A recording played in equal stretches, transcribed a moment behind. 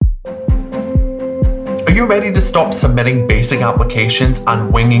you ready to stop submitting basic applications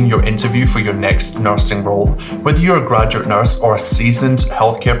and winging your interview for your next nursing role? Whether you're a graduate nurse or a seasoned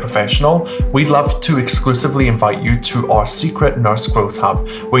healthcare professional, we'd love to exclusively invite you to our secret Nurse Growth Hub,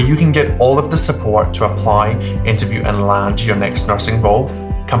 where you can get all of the support to apply, interview and land your next nursing role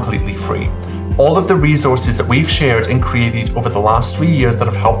completely free. All of the resources that we've shared and created over the last 3 years that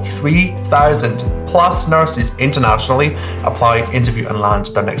have helped 3,000 plus nurses internationally apply, interview and land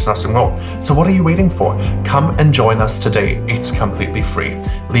their next nursing role. So what are you waiting for? Come and join us today. It's completely free.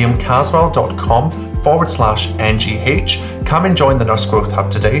 liamcaswell.com/NGH. Come and join the Nurse Growth Hub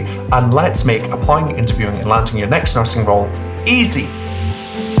today, and let's make applying, interviewing and landing your next nursing role easy.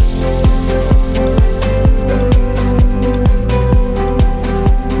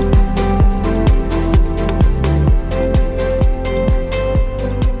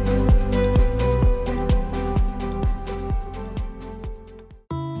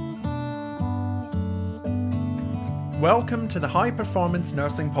 Welcome to the High Performance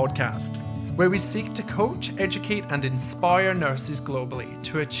Nursing Podcast, where we seek to coach, educate and inspire nurses globally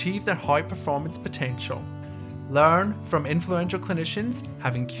to achieve their high performance potential. Learn from influential clinicians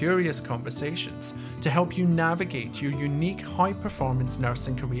having curious conversations to help you navigate your unique high performance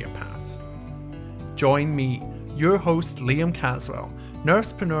nursing career path. Join me, your host Liam Caswell,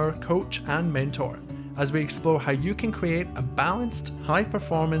 nursepreneur, coach and mentor, as we explore how you can create a balanced, high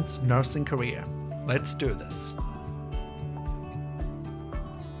performance nursing career. Let's do this.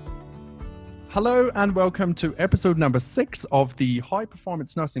 Hello and welcome to episode number 6 of the High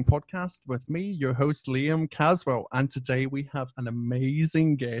Performance Nursing Podcast with me, your host Liam Caswell. And today we have an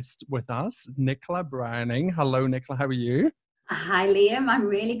amazing guest with us, Nichola Browning. Hello Nichola, how are you? Hi Liam, I'm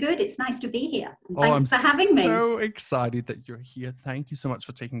really good. It's nice to be here. Thanks for having me. I'm so excited that you're here. Thank you so much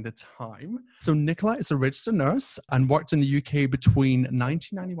for taking the time. So Nichola is a registered nurse and worked in the UK between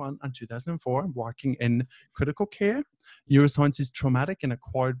 1991 and 2004, working in critical care, neurosciences, traumatic and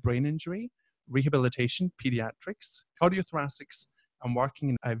acquired brain injury, rehabilitation, pediatrics, cardiothoracics, and working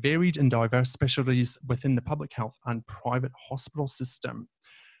in varied and diverse specialties within the public health and private hospital system.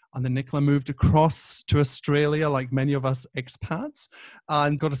 And then Nichola moved across to Australia, like many of us expats,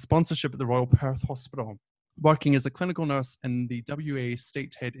 and got a sponsorship at the Royal Perth Hospital, working as a clinical nurse in the WA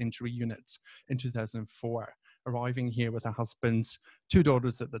State Head Injury Unit in 2004. Arriving here with her husband, 2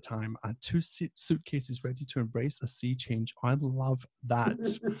 daughters at the time, and 2 suitcases ready to embrace a sea change. I love that.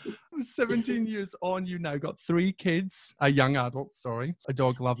 17 years on, you now got 3 kids, a young adult, a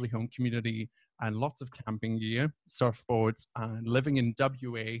dog, lovely home community, and lots of camping gear, surfboards, and living in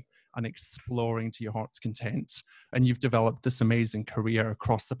WA and exploring to your heart's content. And you've developed this amazing career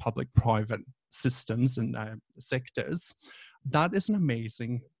across the public-private systems and sectors. That is an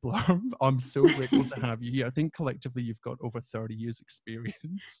amazing blurb. I'm so grateful to have you here. I think collectively you've got over 30 years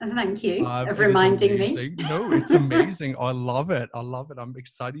experience. Thank you for reminding me. No, it's amazing. I love it. I'm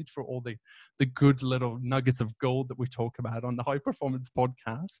excited for all the good little nuggets of gold that we talk about on the High Performance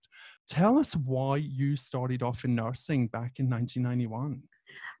Podcast. Tell us why you started off in nursing back in 1991.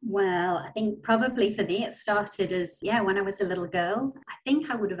 Well, I think probably for me it started as, when I was a little girl. I think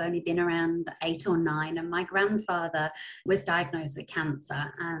I would have only been around 8 or 9, and my grandfather was diagnosed with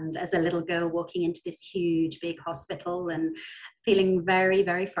cancer. And as a little girl walking into this huge, big hospital and feeling very,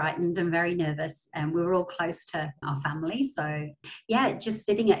 very frightened and very nervous. And we were all close to our family. So just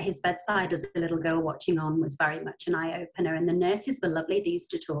sitting at his bedside as a little girl watching on was very much an eye-opener. And the nurses were lovely. They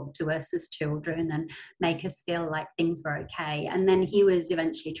used to talk to us as children and make us feel like things were okay. And then he was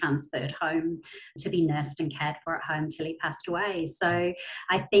eventually transferred home to be nursed and cared for at home till he passed away. So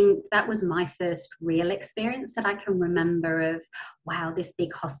I think that was my first real experience that I can remember of, wow, this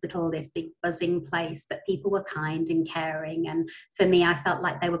big hospital, this big buzzing place, but people were kind and caring. And for me, I felt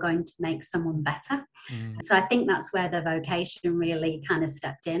like they were going to make someone better. So I think that's where the vocation really kind of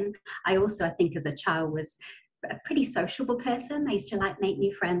stepped in. I think as a child was a pretty sociable person. I used to make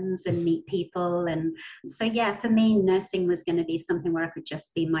new friends and meet people. And so, for me, nursing was going to be something where I could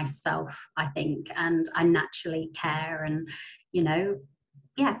just be myself, I think. And I naturally care and,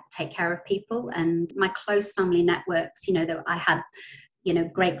 take care of people. And my close family networks, that I had,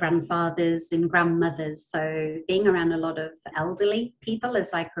 great grandfathers and grandmothers. So being around a lot of elderly people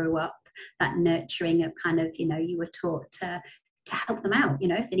as I grew up, that nurturing of kind of, you were taught to help them out,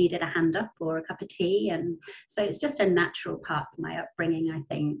 if they needed a hand up or a cup of tea. And so it's just a natural part of my upbringing, I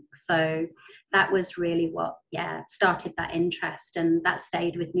think. So that was really what, started that interest, and that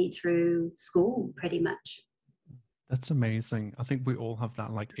stayed with me through school pretty much. That's amazing. I think we all have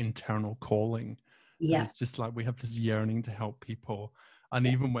that internal calling. Yeah. It's just we have this yearning to help people. And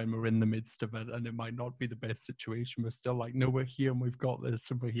even when we're in the midst of it and it might not be the best situation, we're still no, we're here and we've got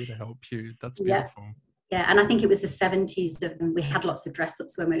this and we're here to help you. That's beautiful. Yeah, and I think it was the 70s. We had lots of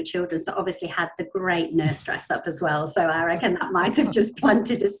dress-ups when we were children, so obviously had the great nurse dress-up as well. So I reckon that might have just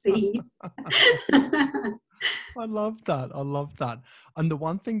planted a seed. I love that. I love that. And the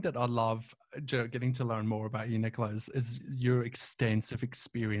one thing that I love getting to learn more about you, Nichola, is your extensive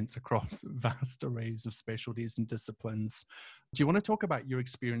experience across vast arrays of specialties and disciplines. Do you want to talk about your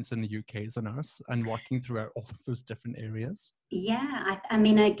experience in the UK as a nurse and working throughout all of those different areas? Yeah, I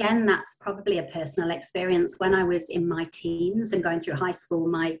mean, again, that's probably a personal experience. When I was in my teens and going through high school,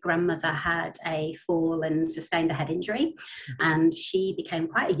 my grandmother had a fall and sustained a head injury, and she became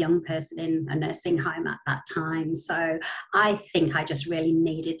quite a young person in a nursing home at that time. So I think I just really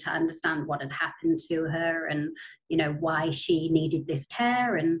needed to understand what had happened to her, and why she needed this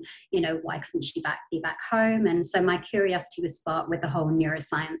care, and why couldn't she be back home. And so my curiosity was sparked with the whole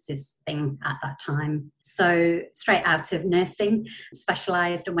neurosciences thing at that time. So straight out of nursing,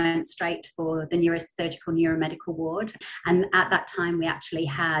 specialised and went straight for the neurosurgical neuromedical ward. And at that time we actually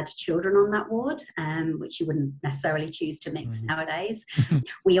had children on that ward, which you wouldn't necessarily choose to mix nowadays.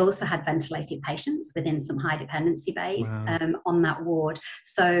 We also had ventilated patients within some high dependency bays on that ward.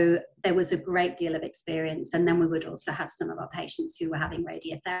 So there was a great deal of experience. And then we would also have some of our patients who were having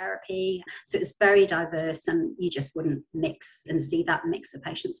radiotherapy. So it was very diverse, and you just wouldn't mix and see that mix of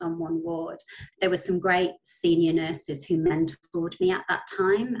patients on one ward. There were some great senior nurses who mentored me at that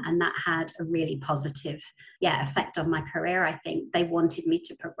time, and that had a really positive effect on my career. I think they wanted me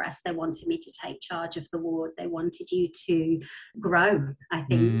to progress. They wanted me to take charge of the ward. They wanted you to grow, I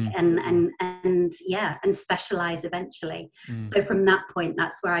think, and specialize eventually. So from that point,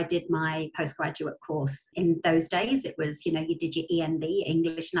 that's where I did my postgraduate course. In those days, it was, you did your ENB,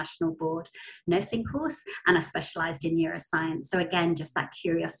 English National Board nursing course, and I specialized in neuroscience. So again, just that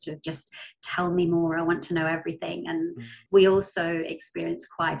curiosity of just tell me more. I want to know everything. And we also experienced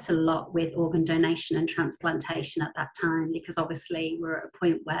quite a lot with organ donation and transplantation at that time, because obviously we're at a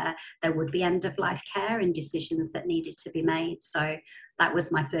point where there would be end-of-life care and decisions that needed to be made. So that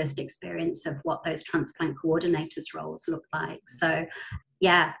was my first experience of what those transplant coordinators roles look like. So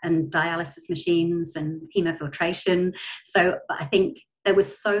and dialysis machines and hemofiltration. So I think there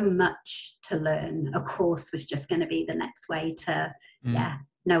was so much to learn. A course was just going to be the next way to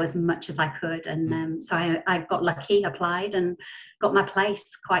know as much as I could. And so I got lucky, applied, and got my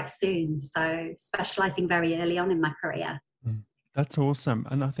place quite soon. So specialising very early on in my career. That's awesome.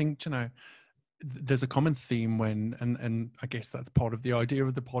 And I think, there's a common theme when, and I guess that's part of the idea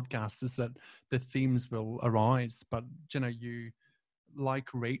of the podcast, is that the themes will arise. But, you, like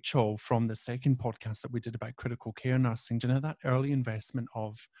Rachel from the second podcast that we did about critical care nursing, that early investment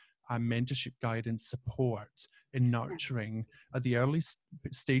of mentorship, guidance, support in nurturing at the early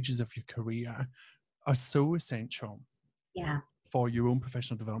stages of your career are so essential for your own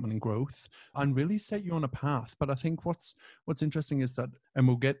professional development and growth, and really set you on a path. But I think what's interesting is that, and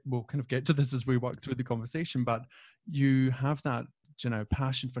we'll kind of get to this as we walk through the conversation, but you have that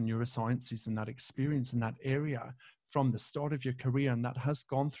passion for neurosciences and that experience in that area from the start of your career, and that has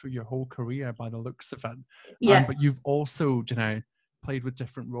gone through your whole career by the looks of it. But you've also played with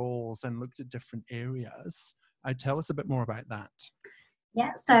different roles and looked at different areas. Tell us a bit more about that.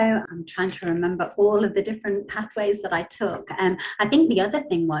 Yeah, so I'm trying to remember all of the different pathways that I took. I think the other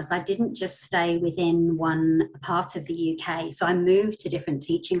thing was I didn't just stay within one part of the UK. So I moved to different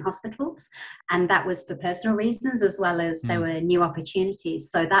teaching hospitals, and that was for personal reasons as well as there were new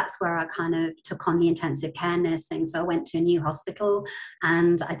opportunities. So that's where I kind of took on the intensive care nursing. So I went to a new hospital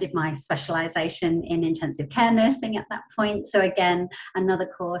and I did my specialisation in intensive care nursing at that point. So again, another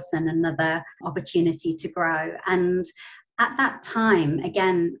course and another opportunity to grow. And at that time,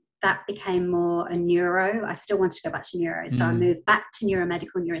 again, that became more a neuro. I still wanted to go back to neuro. So I moved back to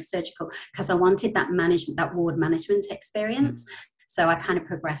neuromedical, neurosurgical, because I wanted that management, that ward management experience. So I kind of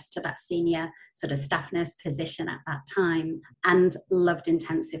progressed to that senior sort of staff nurse position at that time, and loved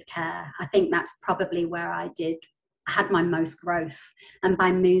intensive care. I think that's probably where I had my most growth. And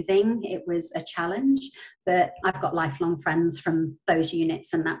by moving, it was a challenge, but I've got lifelong friends from those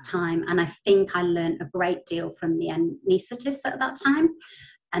units and that time. And I think I learned a great deal from the anaesthetists at that time.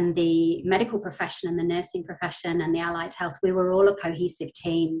 And the medical profession and the nursing profession and the allied health, we were all a cohesive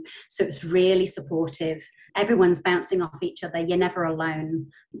team. So it was really supportive. Everyone's bouncing off each other. You're never alone.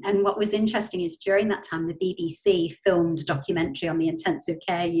 And what was interesting is during that time, the BBC filmed a documentary on the intensive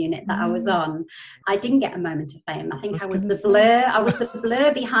care unit that I was on. I didn't get a moment of fame. I think I was the blur. I was the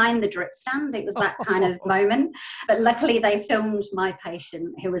blur behind the drip stand. It was that kind of moment. But luckily they filmed my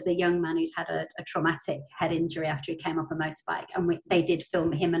patient, who was a young man who'd had a traumatic head injury after he came off a motorbike. And they did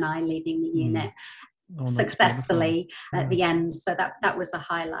film him and I leaving the unit. Oh, that's wonderful. successfully at the end. So that was a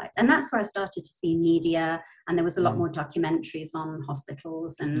highlight. And that's where I started to see media, and there was a lot more documentaries on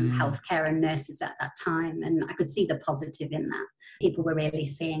hospitals and healthcare and nurses at that time. And I could see the positive in that. People were really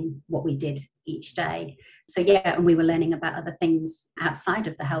seeing what we did each day. So yeah, and we were learning about other things outside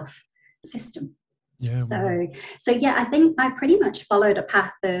of the health system. Yeah. So yeah, I think I pretty much followed a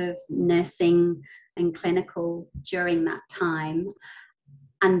path of nursing and clinical during that time.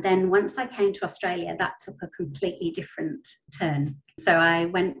 And then once I came to Australia, that took a completely different turn. So I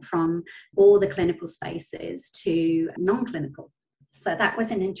went from all the clinical spaces to non-clinical. So that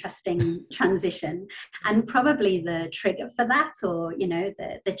was an interesting transition. And probably the trigger for that, or, you know,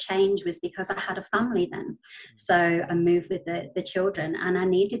 the change was because I had a family then. So I moved with the children, and I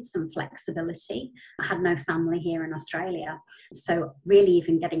needed some flexibility. I had no family here in Australia. So really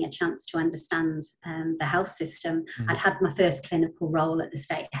even getting a chance to understand the health system. I'd had my first clinical role at the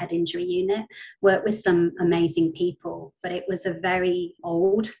State Head Injury Unit, worked with some amazing people, but it was a very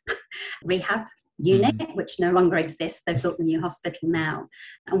old rehab unit, which no longer exists. They've built the new hospital now.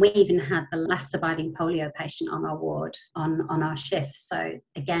 And we even had the last surviving polio patient on our ward on our shift. So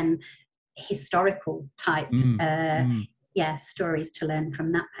again, historical type stories to learn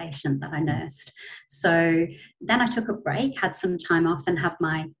from that patient that I nursed. So then I took a break, had some time off, and had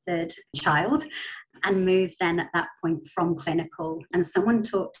my third child, and moved then at that point from clinical. And someone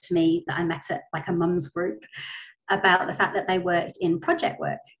talked to me that I met at like a mum's group about the fact that they worked in project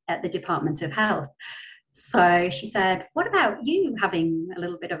work at the Department of Health. So she said, what about you having a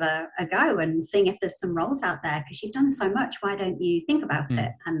little bit of a go and seeing if there's some roles out there? Because you've done so much, why don't you think about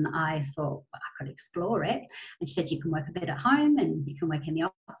it? And I thought, well, I could explore it. And she said, you can work a bit at home and you can work in the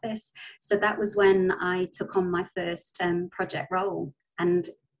office. So that was when I took on my first project role. And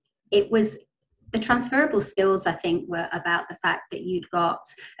it was the transferable skills, I think, were about the fact that you'd got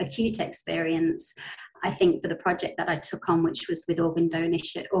acute experience. I think for the project that I took on, which was with organ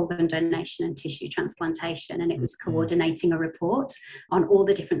donation and tissue transplantation, and it was coordinating a report on all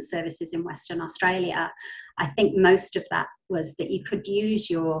the different services in Western Australia. I think most of that was that you could use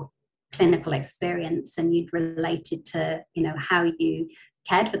your clinical experience and you'd related to, you know, how you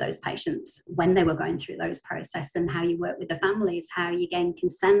cared for those patients when they were going through those processes, and how you work with the families, how you gain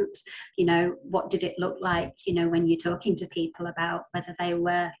consent, you know, what did it look like, you know, when you're talking to people about whether they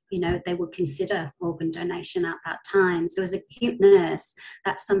were, you know, they would consider organ donation at that time. So as a acute nurse,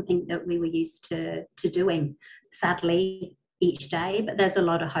 that's something that we were used to doing, sadly, each day, but there's a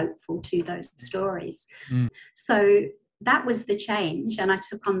lot of hopeful to those stories. So that was the change, and I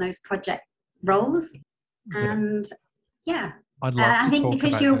took on those project roles. And yeah, I'd love I to think talk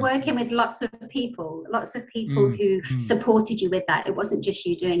because about you're those. working with lots of people who supported you with that. It wasn't just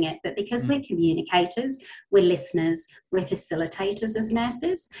you doing it, but because we're communicators, we're listeners, we're facilitators as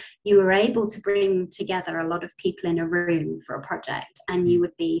nurses, you were able to bring together a lot of people in a room for a project, and you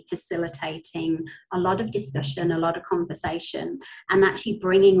would be facilitating a lot of discussion, a lot of conversation, and actually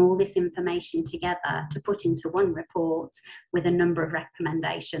bringing all this information together to put into one report with a number of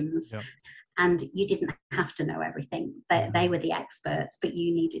recommendations. Yep. And you didn't have to know everything. They were the experts, but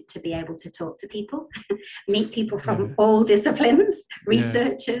you needed to be able to talk to people, meet people from all disciplines,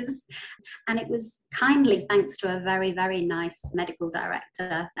 researchers. And it was kindly thanks to a very, very nice medical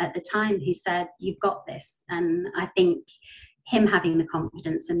director at the time who said, you've got this. And I think him having the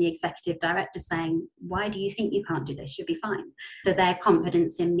confidence and the executive director saying, why do you think you can't do this? You'll be fine. So their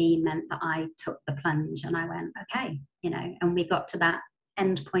confidence in me meant that I took the plunge, and I went, okay, you know, and we got to that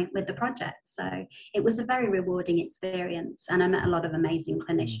end point with the project. So it was a very rewarding experience, and I met a lot of amazing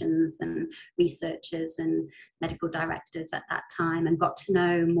clinicians and researchers and medical directors at that time, and got to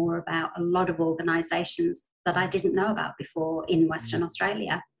know more about a lot of organisations that I didn't know about before in Western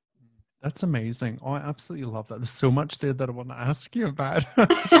Australia. That's amazing. Oh, I absolutely love that. There's so much there that I want to ask you about.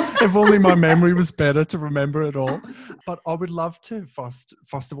 If only my memory was better to remember it all. But I would love to first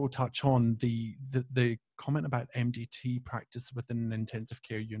of all touch on the comment about MDT practice within an intensive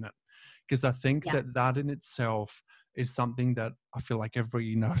care unit, because I think that in itself is something that I feel like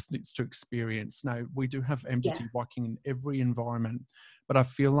every nurse needs to experience. Now, we do have MDT working in every environment, but I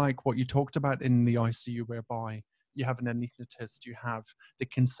feel like what you talked about in the ICU, whereby you have an anaesthetist, you have the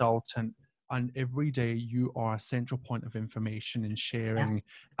consultant, and every day you are a central point of information and sharing,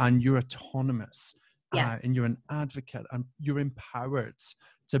 and you're autonomous. Yeah. and you're an advocate, and you're empowered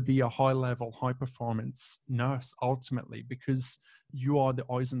to be a high level, high performance nurse ultimately, because you are the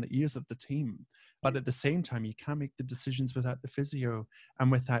eyes and the ears of the team. But at the same time, you can't make the decisions without the physio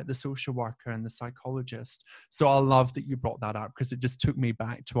and without the social worker and the psychologist. So I love that you brought that up, because it just took me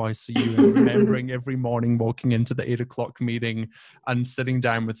back to ICU and remembering every morning walking into the 8 o'clock meeting and sitting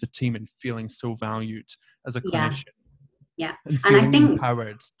down with the team and feeling so valued as a Yeah. clinician. Yeah. And And I feeling think,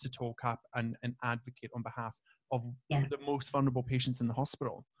 empowered to talk up and advocate on behalf of yeah, the most vulnerable patients in the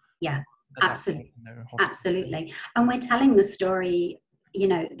hospital. yeah, At that point absolutely. in their hospital. Absolutely. And we're telling the story, you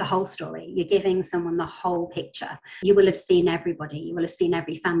know, the whole story. You're giving someone the whole picture. You will have seen everybody. You will have seen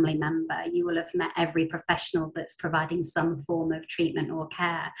every family member. You will have met every professional that's providing some form of treatment or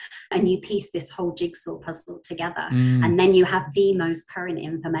care. And you piece this whole jigsaw puzzle together. And then you have the most current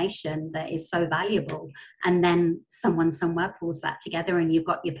information that is so valuable. And then someone somewhere pulls that together, and you've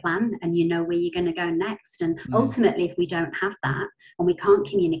got your plan and you know where you're going to go next. And ultimately, if we don't have that, and we can't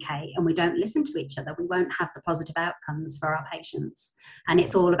communicate, and we don't listen to each other, we won't have the positive outcomes for our patients. And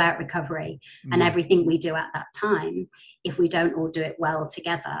it's all about recovery. And everything we do at that time, if we don't all do it well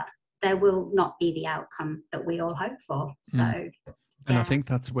together, there will not be the outcome that we all hope for. So, and I think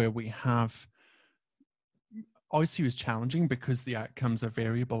that's where we have, ICU is challenging because the outcomes are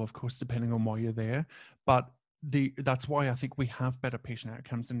variable, of course, depending on why you're there. But that's why I think we have better patient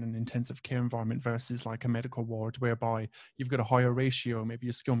outcomes in an intensive care environment versus like a medical ward, whereby you've got a higher ratio. Maybe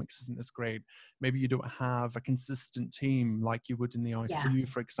your skill mix isn't as great. Maybe you don't have a consistent team like you would in the ICU,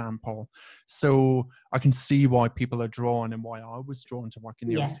 for example. So I can see why people are drawn, and why I was drawn to work in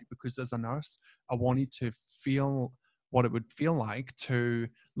the ICU, because as a nurse, I wanted to feel what it would feel like to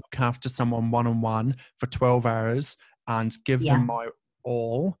look after someone one-on-one for 12 hours and give them my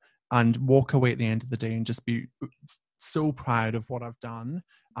all, and walk away at the end of the day and just be so proud of what I've done.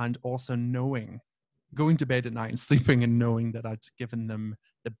 And also going to bed at night and sleeping and knowing that I'd given them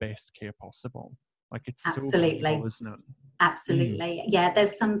the best care possible. Like, it's so valuable, isn't it? Absolutely. Yeah,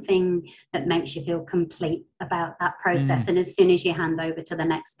 there's something that makes you feel complete about that process. And as soon as you hand over to the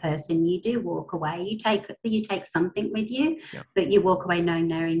next person, you do walk away. You take something with you, but you walk away knowing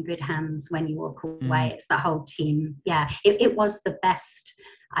they're in good hands when you walk away. It's the whole team. Yeah, it was the best,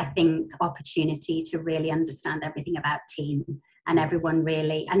 I think, opportunity to really understand everything about team, and everyone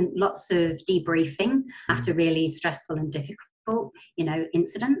really, and lots of debriefing after really stressful and difficult,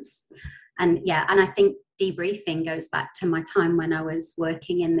 incidents. And I think debriefing goes back to my time when I was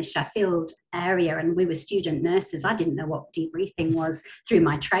working in the Sheffield area, and we were student nurses. I didn't know what debriefing was through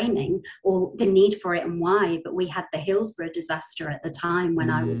my training, or the need for it and why, but we had the Hillsborough disaster at the time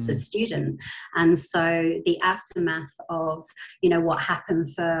when I was a student. And so the aftermath of, what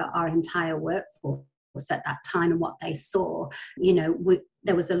happened for our entire workforce at that time and what they saw,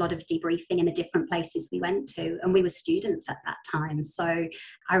 there was a lot of debriefing in the different places we went to, and we were students at that time. So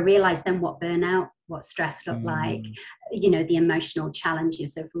I realized then what burnout, what stress looked like, the emotional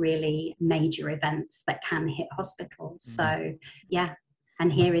challenges of really major events that can hit hospitals. So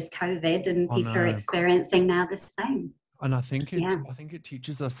and here is COVID, and people are experiencing now the same. And I think it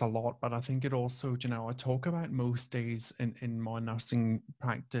teaches us a lot, but I think it also, I talk about most days in my nursing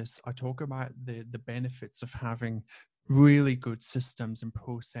practice, I talk about the benefits of having really good systems and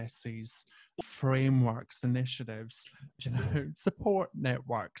processes, frameworks, initiatives, support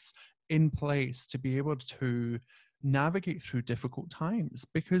networks in place to be able to navigate through difficult times,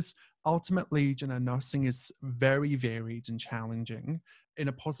 because ultimately, nursing is very varied and challenging in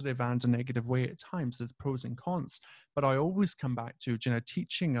a positive and a negative way at times. There's pros and cons, but I always come back to,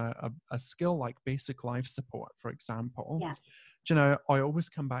 teaching a skill like basic life support, for example. I always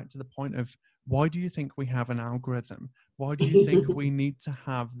come back to the point of, why do you think we have an algorithm? Why do you think we need to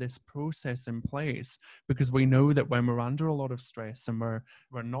have this process in place? Because we know that when we're under a lot of stress and we're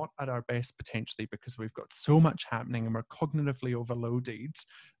not at our best potentially, because we've got so much happening and we're cognitively overloaded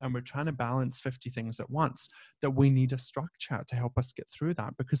and we're trying to balance 50 things at once, that we need a structure to help us get through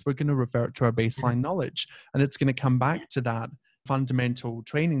that, because we're going to revert to our baseline knowledge, and it's going to come back to that fundamental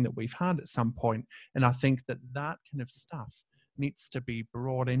training that we've had at some point. And I think that kind of stuff needs to be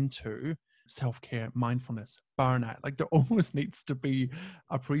brought into self-care, mindfulness, burnout. Like, there almost needs to be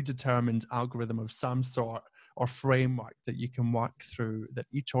a predetermined algorithm of some sort or framework that you can work through, that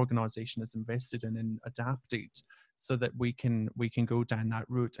each organization is invested in and adapted, so that we can go down that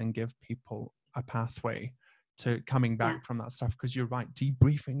route and give people a pathway to coming back from that stuff. Because you're right,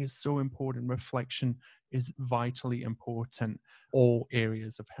 debriefing is so important. Reflection is vitally important, all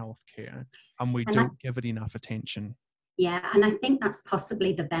areas of healthcare, and we don't give it enough attention. Yeah, and I think that's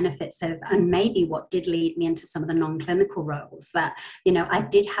possibly the benefits of, and maybe what did lead me into some of the non-clinical roles, that, you know, I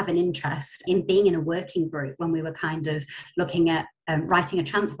did have an interest in being in a working group when we were kind of looking at writing a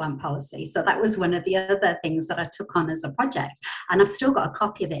transplant policy. So that was one of the other things that I took on as a project. And I've still got a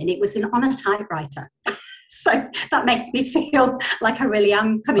copy of it, and it was on a typewriter. So that makes me feel like I really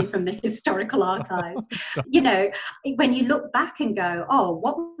am coming from the historical archives. You know, when you look back and go, oh,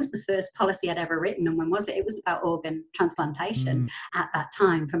 what was the first policy I'd ever written and when was it? It was about organ transplantation at that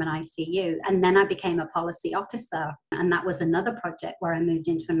time from an ICU. And then I became a policy officer. And that was another project where I moved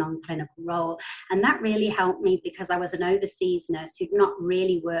into a non-clinical role. And that really helped me because I was an overseas nurse who'd not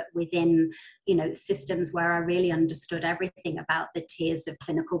really worked within, you know, systems where I really understood everything about the tiers of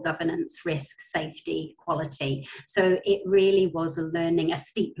clinical governance, risk, safety, quality. So it really was a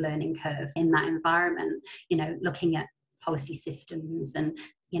steep learning curve in that environment, you know, looking at policy systems and,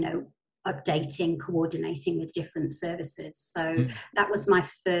 you know, updating, coordinating with different services. So that was my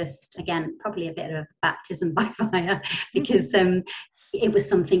first, again, probably a bit of baptism by fire, because it was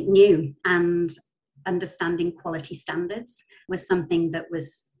something new, and understanding quality standards was something that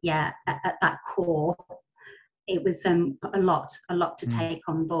was, at that core. It was a lot to take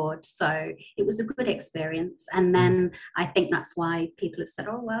on board. So it was a good experience. And then I think that's why people have said,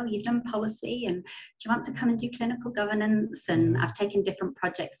 oh, well, you've done policy and do you want to come and do clinical governance? And I've taken different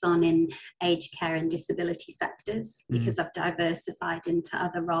projects on in aged care and disability sectors because I've diversified into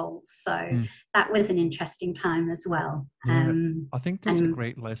other roles. So that was an interesting time as well. Yeah. I think there's a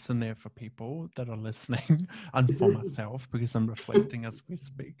great lesson there for people that are listening and for myself, because I'm reflecting as we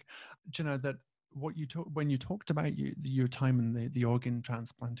speak. Do you know that when you talked about your time in the organ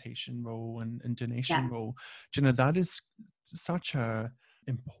transplantation role and donation role, do you know, that is such a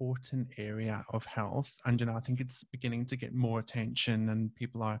important area of health, and you know, I think it's beginning to get more attention, and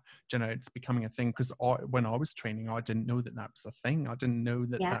people are, you know, it's becoming a thing. Because when I was training, I didn't know that was a thing. I didn't know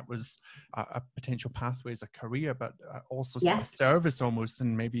that that was a potential pathway as a career, but also a service almost.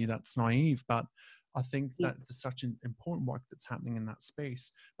 And maybe that's naive, but I think that there's such an important work that's happening in that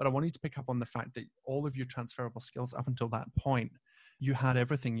space. But I wanted to pick up on the fact that all of your transferable skills up until that point, you had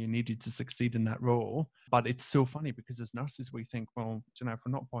everything you needed to succeed in that role. But it's so funny because as nurses, we think, well, you know, if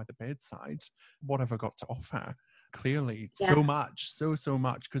we're not by the bedside, what have I got to offer? Clearly, so much, so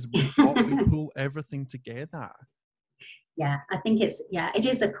much, because we pull everything together. Yeah, I think it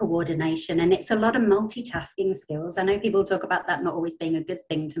is a coordination, and it's a lot of multitasking skills. I know people talk about that not always being a good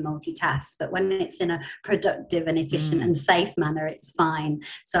thing to multitask, but when it's in a productive and efficient and safe manner, it's fine.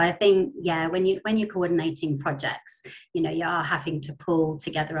 So I think, when you're coordinating projects, you know, you are having to pull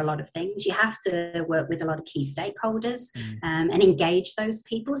together a lot of things. You have to work with a lot of key stakeholders and engage those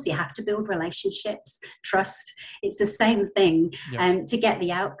people. So you have to build relationships, trust. It's the same thing to get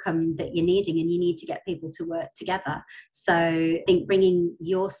the outcome that you're needing, and you need to get people to work together. So I think bringing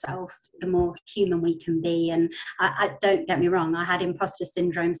yourself, the more human we can be. And I don't get me wrong, I had imposter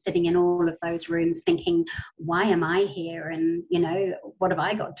syndrome sitting in all of those rooms thinking, why am I here? And, you know, what have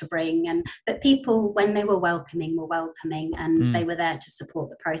I got to bring? But people, when they were welcoming, and they were there to support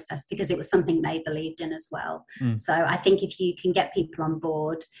the process because it was something they believed in as well. So I think if you can get people on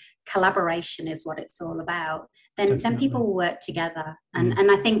board, collaboration is what it's all about. Then people will work together.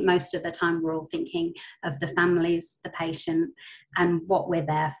 And I think most of the time we're all thinking of the families, the patient, and what we're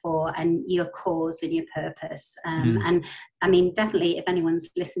there for, and your cause and your purpose. And I mean, definitely, if anyone's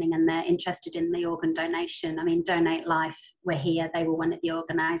listening and they're interested in the organ donation, I mean, Donate Life, we're here. They were one of the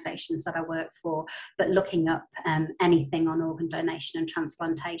organisations that I work for. But looking up anything on organ donation and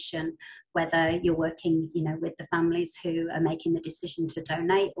transplantation, whether you're working, you know, with the families who are making the decision to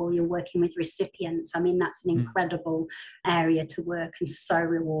donate, or you're working with recipients, I mean, that's an incredible area to work and so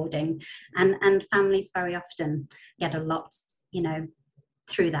rewarding. And families very often get a lot, you know,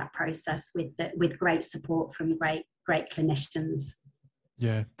 through that process with great support from great clinicians.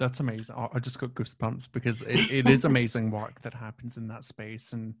 Yeah, that's amazing. I just got goosebumps because it is amazing work that happens in that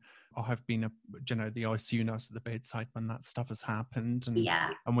space. And I have been the ICU nurse at the bedside when that stuff has happened,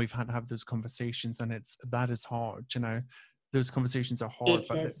 and we've had to have those conversations, and that is hard. You know, those conversations are hard,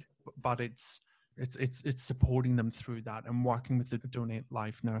 but it's supporting them through that and working with the Donate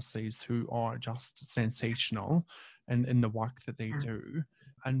Life nurses who are just sensational in the work that they do,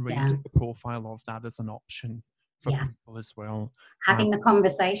 and raising the profile of that as an option for people as well. Having the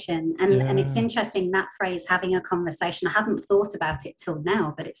conversation. And it's interesting, that phrase, having a conversation, I hadn't thought about it till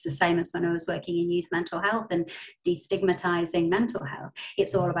now, but it's the same as when I was working in youth mental health and destigmatizing mental health.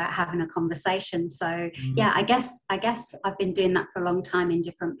 It's all about having a conversation. So I guess I've been doing that for a long time in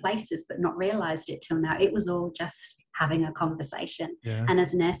different places, but not realized it till now. It was all just having a conversation. And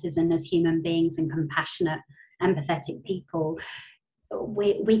as nurses and as human beings and compassionate empathetic people,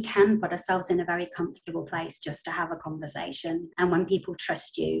 we can put ourselves in a very comfortable place just to have a conversation. And when people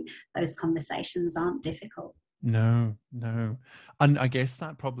trust you, those conversations aren't difficult. No, no. And I guess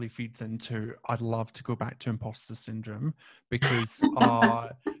that probably feeds into, I'd love to go back to imposter syndrome because,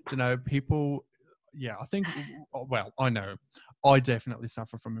 people, yeah, I think, well, I know I definitely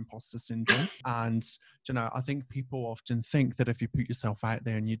suffer from imposter syndrome. And, I think people often think that if you put yourself out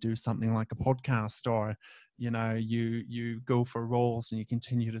there and you do something like a podcast or, you go for roles and you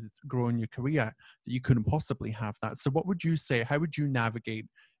continue to grow in your career, that you couldn't possibly have that. So what would you say? How would you navigate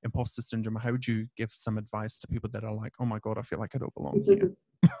imposter syndrome? How would you give some advice to people that are like, oh my God, I feel like I don't belong here?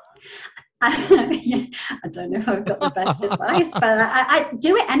 I don't know if I've got the best advice, but I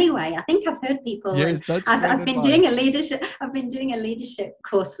do it anyway. I think I've heard people. Yes, that's I've been doing a leadership. I've been doing a leadership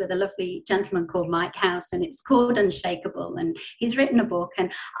course with a lovely gentleman called Mike House, and it's called Unshakable. And he's written a book.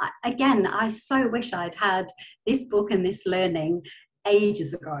 And I so wish I'd had this book and this learning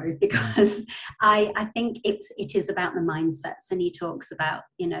ages ago, because I think it is about the mindsets. And he talks about,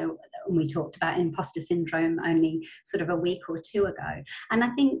 and we talked about imposter syndrome only sort of a week or two ago. And I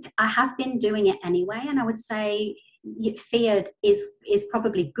think I have been doing it anyway. And I would say fear is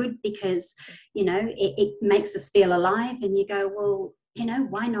probably good, because, it makes us feel alive, and you go, well,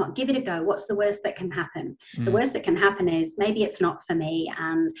 why not give it a go? What's the worst that can happen? The worst that can happen is maybe it's not for me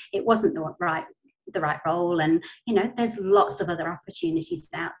and it wasn't the right role, and there's lots of other opportunities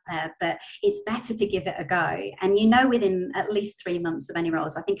out there, but it's better to give it a go. And within at least 3 months of any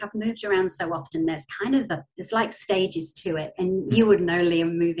roles, I think I've moved around so often, there's there's like stages to it, and you would know,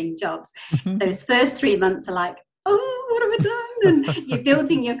 Liam, moving jobs, those first 3 months are like, oh, what have I done? And you're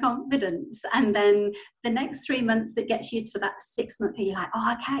building your confidence. And then the next 3 months that gets you to that 6 month, you're like,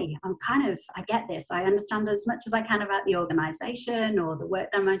 oh, okay, I get this. I understand as much as I can about the organization or the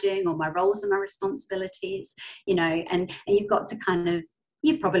work that I'm doing or my roles and my responsibilities, and you've got to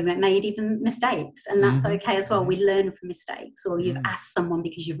you've probably made even mistakes, and that's okay as well. We learn from mistakes, or you've asked someone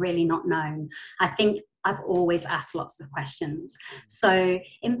because you've really not known. I think I've always asked lots of questions. So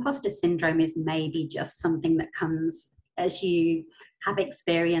imposter syndrome is maybe just something that comes as you have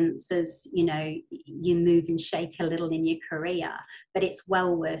experiences, you move and shake a little in your career, but it's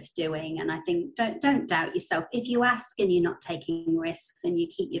well worth doing. And I think don't doubt yourself. If you ask and you're not taking risks and you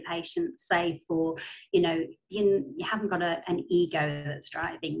keep your patients safe, or you haven't got an ego that's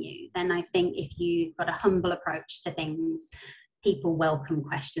driving you, then I think if you've got a humble approach to things, people welcome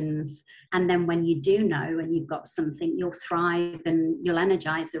questions. And then when you do know and you've got something, you'll thrive and you'll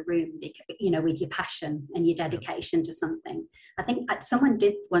energize a room, with your passion and your dedication to something. I think someone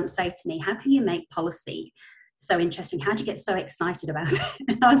did once say to me, how can you make policy so interesting? How do you get so excited about it?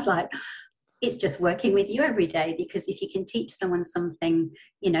 And I was like, it's just working with you every day, because if you can teach someone something,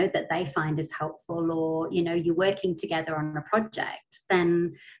 that they find is helpful, or, you're working together on a project,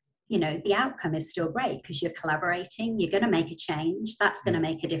 then the outcome is still great, because you're collaborating, you're going to make a change, that's going to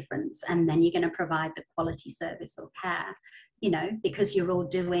make a difference, and then you're going to provide the quality service or care, because you're all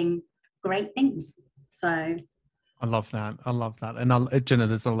doing great things. So I love that. And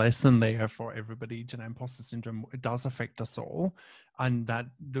there's a lesson there for everybody. Imposter syndrome, it does affect us all. And that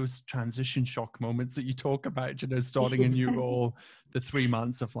those transition shock moments that you talk about, starting a new role, the 3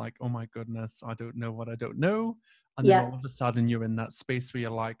 months of like, oh my goodness, I don't know what I don't know. And then all of a sudden you're in that space where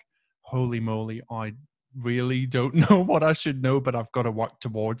you're like, holy moly, I really don't know what I should know, but I've got to work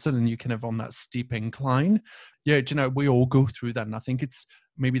towards it. And you kind of on that steep incline. Yeah, we all go through that. And I think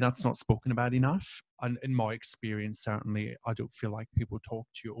maybe that's not spoken about enough. And in my experience, certainly, I don't feel like people talk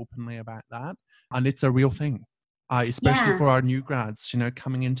to you openly about that. And it's a real thing, especially for our new grads,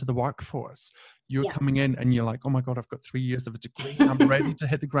 coming into the workforce. You're coming in and you're like, oh my God, I've got 3 years of a degree. I'm ready to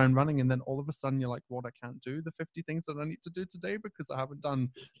hit the ground running. And then all of a sudden you're like, what, I can't do the 50 things that I need to do today because I haven't done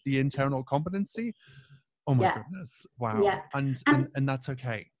the internal competency. Oh my goodness. Wow. Yeah. And that's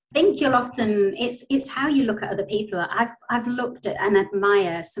okay. I think you'll often, it's how you look at other people. I've looked at and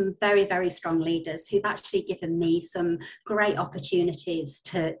admire some very, very strong leaders who've actually given me some great opportunities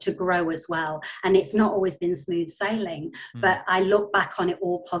to grow as well. And it's not always been smooth sailing, but I look back on it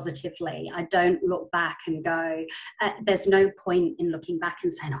all positively. I don't look back and go, there's no point in looking back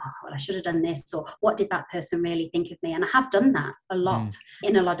and saying, oh, well, I should have done this, or what did that person really think of me? And I have done that a lot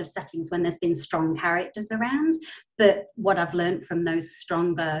in a lot of settings when there's been strong characters around. But what I've learned from those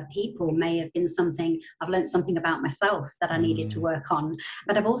stronger people may have been I've learned something about myself that I needed to work on,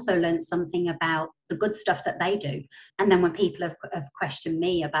 but I've also learned something about the good stuff that they do. And then when people have questioned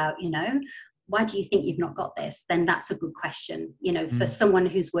me about, why do you think you've not got this? Then that's a good question, for Mm. someone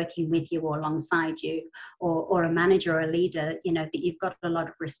who's working with you or alongside you, or a manager or a leader, that you've got a lot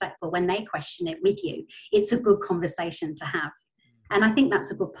of respect for. When they question it with you, it's a good conversation to have. And I think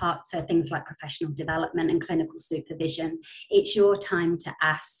that's a good part to things like professional development and clinical supervision. It's your time to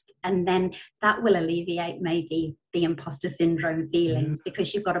ask, and then that will alleviate maybe the imposter syndrome feelings,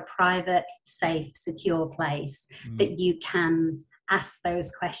 because you've got a private, safe, secure place that you can ask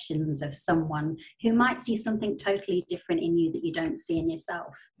those questions of someone who might see something totally different in you that you don't see in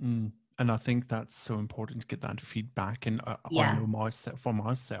yourself. And I think that's so important to get that feedback. And I know for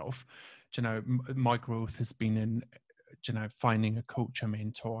myself, my growth has been in, finding a coach, a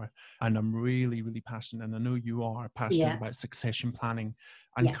mentor, and I'm really, really passionate. And I know you are passionate about succession planning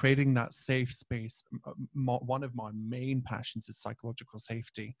and creating that safe space. One of my main passions is psychological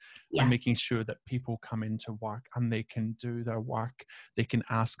safety and making sure that people come into work and they can do their work, they can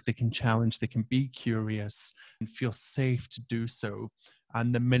ask, they can challenge, they can be curious and feel safe to do so.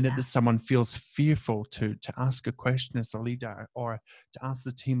 And the minute that someone feels fearful to ask a question as a leader, or to ask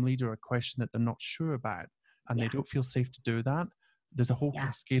the team leader a question that they're not sure about, and they don't feel safe to do that, there's a whole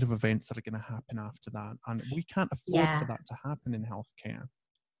cascade of events that are going to happen after that. And we can't afford for that to happen in healthcare.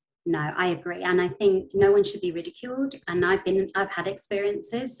 No, I agree. And I think no one should be ridiculed. And I've had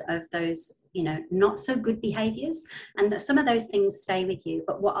experiences of those, not so good behaviors, and that some of those things stay with you.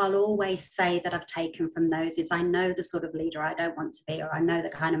 But what I'll always say that I've taken from those is, I know the sort of leader I don't want to be, or I know the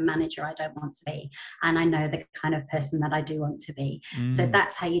kind of manager I don't want to be, and I know the kind of person that I do want to be. So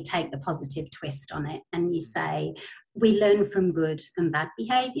that's how you take the positive twist on it. And you say, we learn from good and bad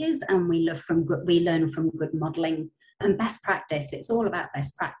behaviors, and we learn from good modeling. And best practice, it's all about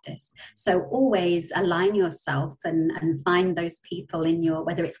best practice. So always align yourself and find those people in your,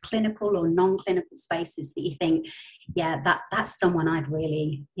 whether it's clinical or non-clinical spaces, that you think, that's someone I'd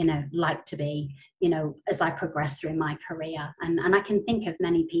really, like to be, as I progress through my career. And I can think of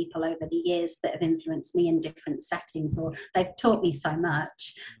many people over the years that have influenced me in different settings, or they've taught me so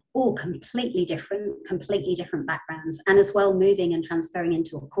much, all completely different backgrounds, and as well moving and transferring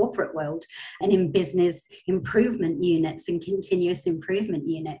into a corporate world and in business improvement units and continuous improvement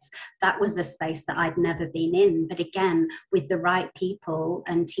units. That was a space that I'd never been in. But again, with the right people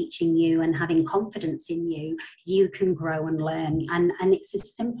and teaching you and having confidence in you, you can grow and learn. And it's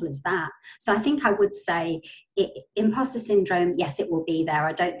as simple as that. So I think I would say imposter syndrome, yes, it will be there.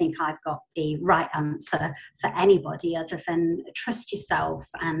 I don't think I've got the right answer for anybody other than trust yourself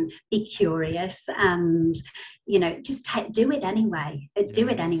and be curious and, just do it anyway. Do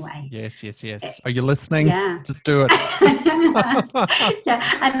it anyway. Yes. Are you listening? Yeah. Just do it.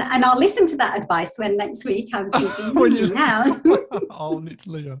 And I'll listen to that advice when next week I'm thinking, now. Oh,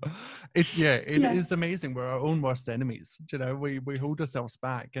 Nichola. It is amazing. We're our own worst enemies. We hold ourselves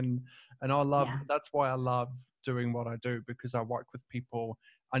back, and I love, that's why I love doing what I do, because I work with people,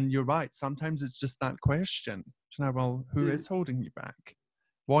 and you're right, sometimes it's just that question, well, who is holding you back?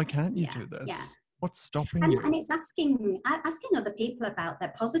 Why can't you do this? What's stopping you? And it's asking other people about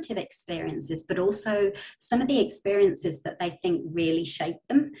their positive experiences, but also some of the experiences that they think really shape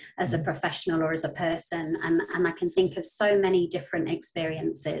them as a professional or as a person. And I can think of so many different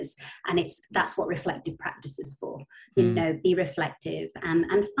experiences, and that's what reflective practice is for. Be reflective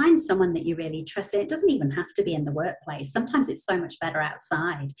and find someone that you really trust. And it doesn't even have to be in the workplace. Sometimes it's so much better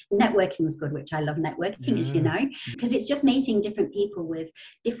outside. Networking is good, which I love networking, as you know, because it's just meeting different people with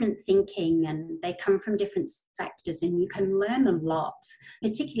different thinking, and they come from different sectors, and you can learn a lot,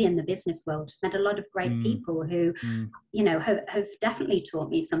 particularly in the business world. Met a lot of great people who have definitely taught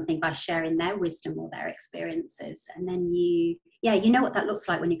me something by sharing their wisdom or their experiences. And then you know what that looks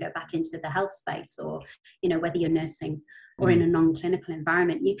like when you go back into the health space, or whether you're nursing or in a non-clinical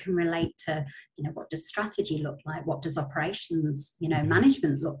environment, you can relate to what does strategy look like, what does operations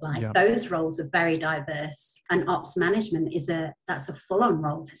management look like. Those roles are very diverse, and ops management that's a full-on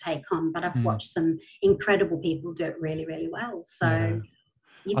role to take on. But I've watched some incredible people do it really, really well. So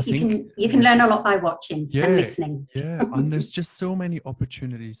you can learn a lot by watching and listening. And there's just so many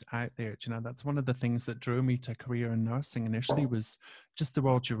opportunities out there. That's one of the things that drew me to career in nursing initially, was just the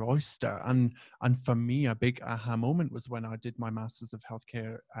world's your oyster. And for me, a big aha moment was when I did my Masters of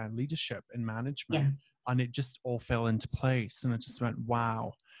Healthcare Leadership in Management, and it just all fell into place. And I just went,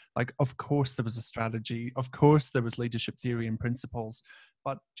 wow. Like, of course there was a strategy, of course there was leadership theory and principles,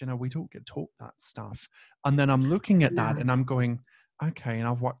 but we don't get taught that stuff. And then I'm looking at that and I'm going, okay, and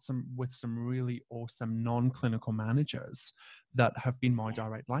I've worked with some really awesome non-clinical managers that have been my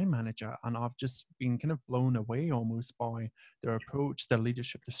direct line manager, and I've just been kind of blown away almost by their approach, their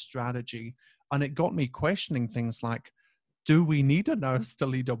leadership, their strategy. And it got me questioning things like, do we need a nurse to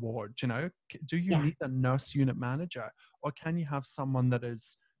lead a ward? Do you Yeah. need a nurse unit manager, or can you have someone that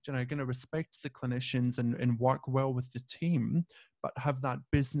is going to respect the clinicians and work well with the team, but have that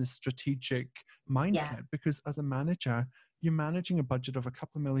business strategic mindset? Because as a manager, you're managing a budget of a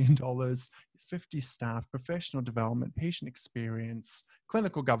couple of $1 million, 50 staff, professional development, patient experience,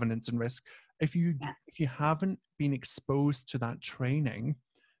 clinical governance and risk. If you haven't been exposed to that training,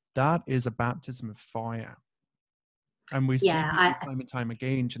 that is a baptism of fire. And we see people time and time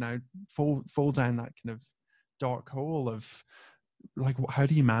again, fall down that kind of dark hole of like, how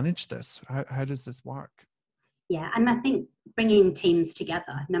do you manage this? How does this work? Yeah, and I think bringing teams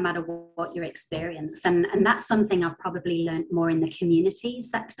together, no matter what your experience, and that's something I've probably learned more in the community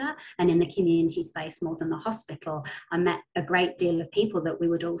sector and in the community space more than the hospital. I met a great deal of people that we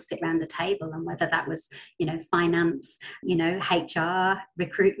would all sit around the table, and whether that was, finance, HR,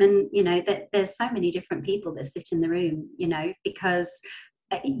 recruitment, there's so many different people that sit in the room, because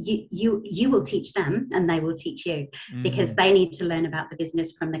you will teach them and they will teach you, because they need to learn about the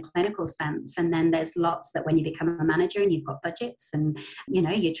business from the clinical sense. And then there's lots that when you become a manager and you've got budgets and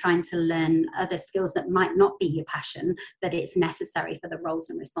you're trying to learn other skills that might not be your passion, but it's necessary for the roles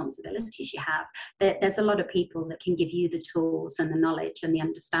and responsibilities you have. There's a lot of people that can give you the tools and the knowledge and the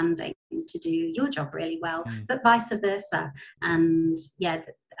understanding to do your job really well, but vice versa. And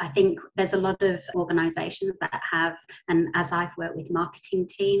I think there's a lot of organisations that have, and as I've worked with marketing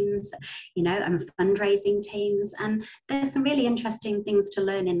teams, and fundraising teams, and there's some really interesting things to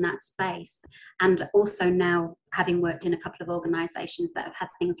learn in that space. And also now, having worked in a couple of organisations that have had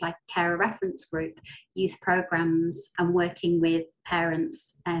things like carer reference group, youth programs, and working with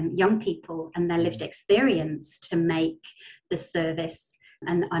parents and young people and their lived experience to make the service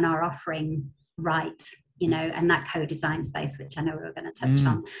and our offering right. And that co-design space, which I know we were going to touch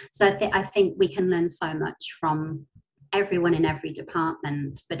on. So I think we can learn so much from everyone in every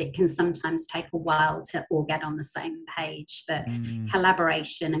department, but it can sometimes take a while to all get on the same page. But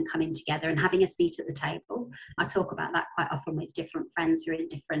collaboration and coming together and having a seat at the table, I talk about that quite often with different friends who are in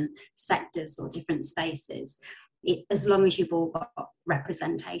different sectors or different spaces. As long as you've all got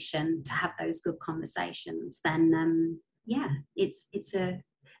representation to have those good conversations, then it's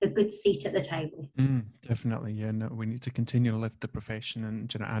a good seat at the table. Definitely. We need to continue to lift the profession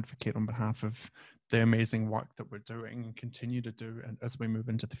and advocate on behalf of the amazing work that we're doing and continue to do as we move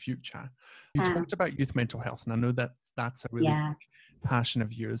into the future. You talked about youth mental health, and I know that that's a really big passion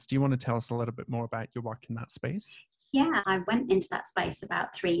of yours. Do you want to tell us a little bit more about your work in that space? Yeah, I went into that space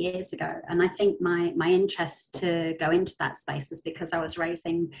about 3 years ago, and I think my interest to go into that space was because I was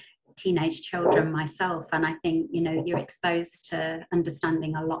raising teenage children myself, and I think you're exposed to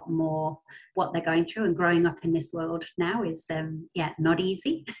understanding a lot more what they're going through, and growing up in this world now is not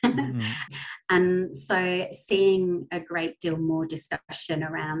easy. And so seeing a great deal more discussion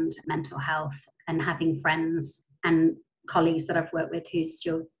around mental health and having friends and colleagues that I've worked with whose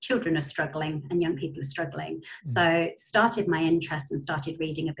children are struggling and young people are struggling. So started my interest and started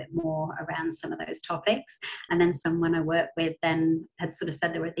reading a bit more around some of those topics. And then someone I worked with then had sort of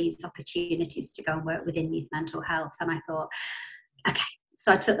said there were these opportunities to go and work within youth mental health. And I thought, okay.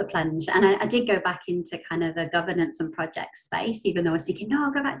 So I took the plunge, and I did go back into kind of a governance and project space, even though I was thinking, no,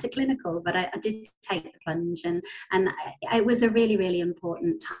 I'll go back to clinical, but I did take the plunge, and it was a really, really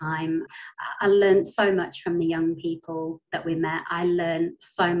important time. I learned so much from the young people that we met. I learned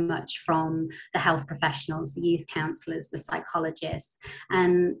so much from the health professionals, the youth counsellors, the psychologists,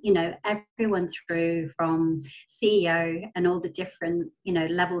 and, everyone through from CEO and all the different,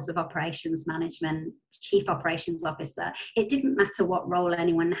 levels of operations management, chief operations officer. It didn't matter what role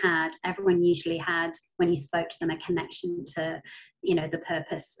anyone had. Everyone usually had, when you spoke to them, a connection to the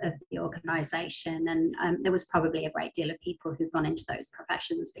purpose of the organisation, and there was probably a great deal of people who've gone into those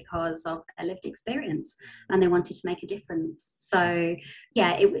professions because of their lived experience and they wanted to make a difference. So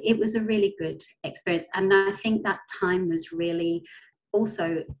it was a really good experience, and I think that time was really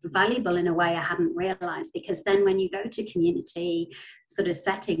also valuable in a way I hadn't realised, because then when you go to community sort of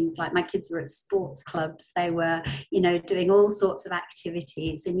settings, like my kids were at sports clubs, they were, doing all sorts of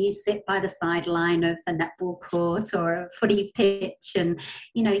activities, and you sit by the sideline of a netball court or a footy pitch, and,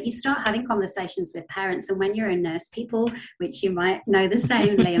 you start having conversations with parents. And when you're a nurse, people, which you might know the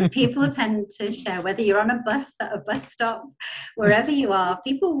same, Liam, people tend to share, whether you're on a bus, at a bus stop, wherever you are,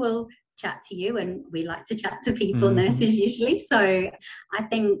 people will chat to you, and we like to chat to people, nurses usually. So I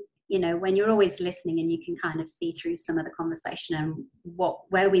think, when you're always listening and you can kind of see through some of the conversation and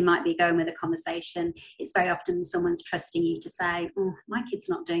where we might be going with the conversation, it's very often someone's trusting you to say, oh, my kid's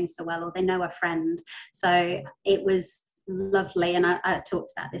not doing so well, or they know a friend. So it was lovely, and I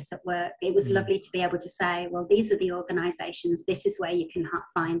talked about this at work, it was lovely to be able to say, well, these are the organisations, this is where you can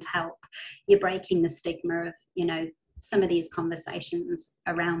find help. You're breaking the stigma of, you know, some of these conversations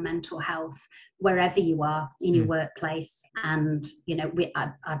around mental health wherever you are in your workplace. And, you know,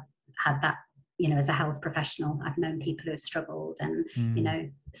 I've had that, you know, as a health professional, I've known people who have struggled, and, you know,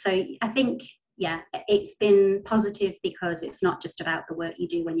 so I think, yeah, it's been positive because it's not just about the work you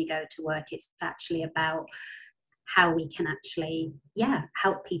do when you go to work, it's actually about how we can actually,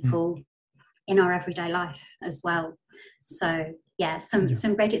 help people in our everyday life as well. So, yeah, some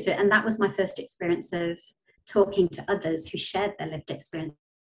great experience. And that was my first experience of talking to others who shared their lived experience.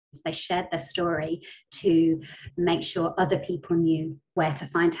 They shared their story to make sure other people knew where to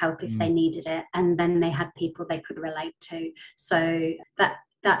find help if they needed it, and then they had people they could relate to. So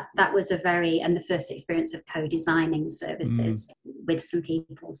that was and the first experience of co-designing services with some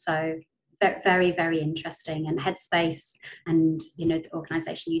people. So very, very interesting. And Headspace and, you know, the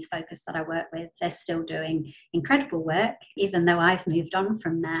organisation Youth Focus that I work with, they're still doing incredible work, even though I've moved on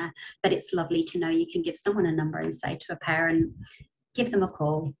from there. But it's lovely to know you can give someone a number and say to a parent, give them a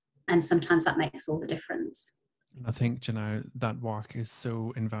call. And sometimes that makes all the difference. I think, you know, that work is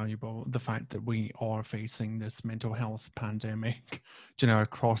so invaluable. The fact that we are facing this mental health pandemic, you know,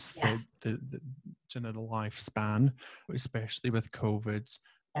 across the you know, the lifespan, especially with COVID,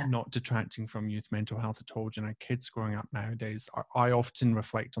 not detracting from youth mental health at all. You know, kids growing up nowadays, I often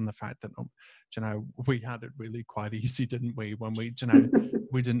reflect on the fact that, you know, we had it really quite easy, didn't we? When we, you know,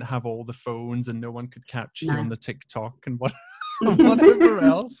 we didn't have all the phones and no one could capture you on the TikTok and whatever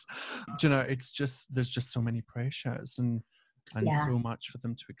else. You know, it's just, there's just so many pressures and so much for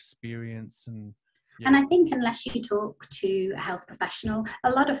them to experience. And I think unless you talk to a health professional, a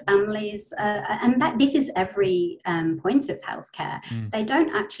lot of families, and that this is every point of healthcare, they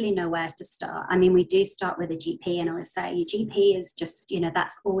don't actually know where to start. I mean, we do start with a GP, and I always say your GP is just, you know,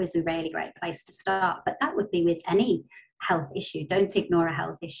 that's always a really great place to start. But that would be with any health issue. Don't ignore a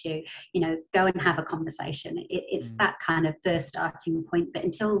health issue. You know, go and have a conversation. It's that kind of first starting point. But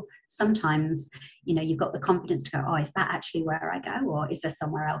until sometimes, you know, you've got the confidence to go, oh, is that actually where I go, or is there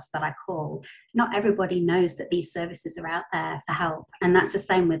somewhere else that I call? Not everybody knows that these services are out there for help, and that's the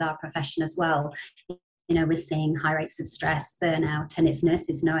same with our profession as well. You know, we're seeing high rates of stress, burnout, and it's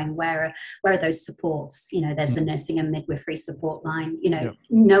nurses knowing where are those supports. You know, there's the nursing and midwifery support line. You know,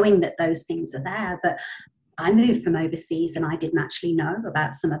 knowing that those things are there, but I moved from overseas and I didn't actually know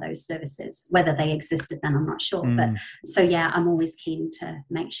about some of those services. Whether they existed then, I'm not sure. But so, yeah, I'm always keen to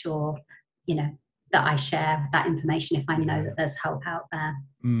make sure, you know, that I share that information if I know that there's help out there.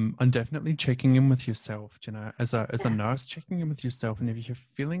 And definitely checking in with yourself, you know, as a nurse, checking in with yourself. And if you're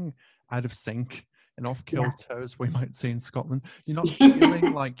feeling out of sync and off kilter, as we might say in Scotland, you're not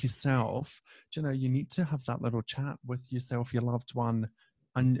feeling like yourself, you know, you need to have that little chat with yourself, your loved one,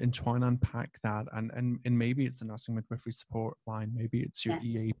 and try and unpack that. And maybe it's the nursing midwifery support line, maybe it's your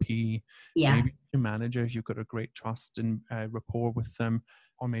EAP, maybe your manager if you've got a great trust and rapport with them,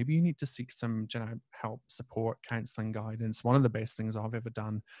 or maybe you need to seek some, you know, help, support, counselling, guidance. One of the best things I've ever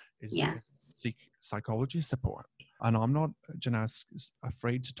done is seek psychology support, and I'm not, you know,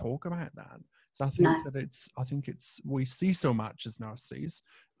 afraid to talk about that. So I think it's we see so much as nurses,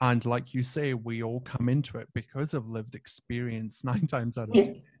 and like you say, we all come into it because of lived experience 9 times out of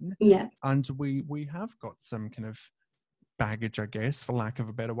 10. And we have got some kind of baggage, I guess, for lack of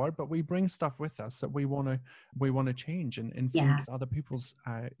a better word, but we bring stuff with us that we want to change and influence other people's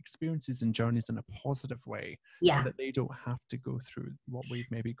experiences and journeys in a positive way, so that they don't have to go through what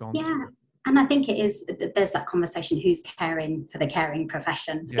we've maybe gone through. And I think it is, there's that conversation, who's caring for the caring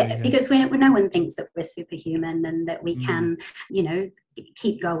profession? Because no one thinks that we're superhuman and that we can, you know,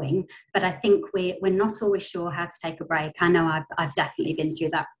 keep going. But I think we're not always sure how to take a break. I know I've definitely been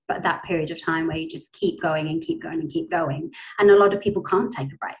through that period of time where you just keep going and keep going and keep going. And a lot of people can't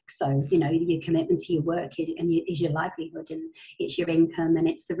take a break. So, you know, your commitment to your work is your livelihood, and it's your income, and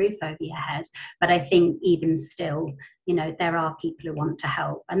it's the roof over your head. But I think even still, you know, there are people who want to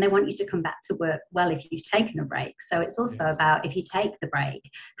help and they want you to come back to work well if you've taken a break. So it's also about, if you take the break,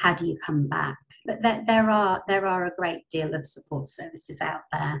 how do you come back? But there are a great deal of support services out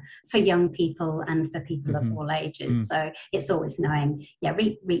there for young people and for people of all ages. So it's always knowing,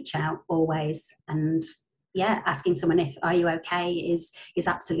 reach out always, and asking someone if are you okay is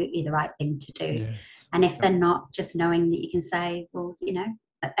absolutely the right thing to do. And if they're not, just knowing that you can say, well, you know,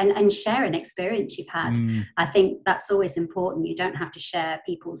 and share an experience you've had. I think that's always important. You don't have to share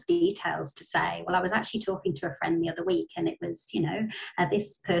people's details to say, well, I was actually talking to a friend the other week and it was, you know,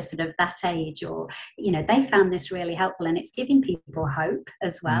 this person of that age, or, you know, they found this really helpful. And it's giving people hope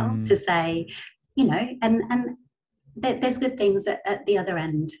as well to say, you know, and there's good things at the other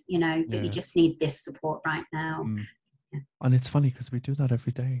end, you know, but Yeah. you just need this support right now. And it's funny because we do that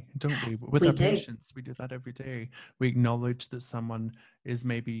every day, don't we? With We our do. patients, we do that every day. We acknowledge that someone is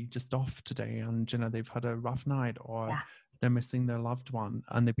maybe just off today and, you know, they've had a rough night, or Yeah. they're missing their loved one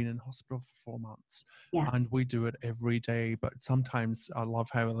and they've been in hospital for 4 months. Yeah. And we do it every day. But sometimes, I love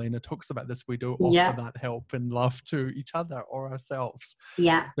how Elena talks about this, we don't Yeah. offer that help and love to each other or ourselves.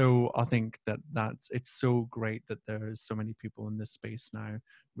 Yeah. So I think it's so great that there's so many people in this space now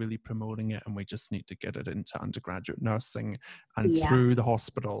really promoting it, and we just need to get it into undergraduate nursing and Yeah. through the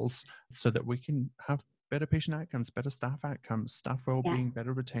hospitals so that we can have better patient outcomes, better staff outcomes, staff well-being,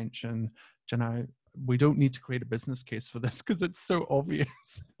 better retention. You know, we don't need to create a business case for this because it's so obvious.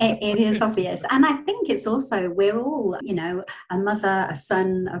 It is obvious. And I think it's also, we're all, you know, a mother, a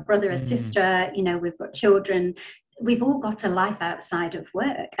son, a brother, a sister, you know, we've got children. We've all got a life outside of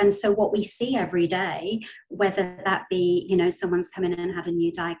work. And so what we see every day, whether that be, you know, someone's come in and had a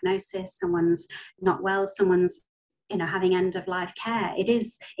new diagnosis, someone's not well, someone's, you know, having end of life care,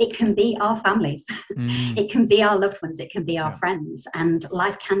 it can be our families, it can be our loved ones, it can be our friends, and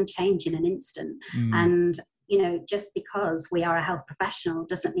life can change in an instant. And you know, just because we are a health professional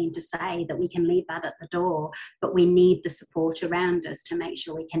doesn't mean to say that we can leave that at the door, but we need the support around us to make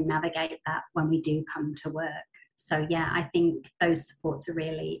sure we can navigate that when we do come to work. So yeah, I think those supports are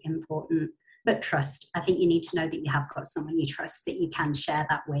really important. But trust, I think you need to know that you have got someone you trust that you can share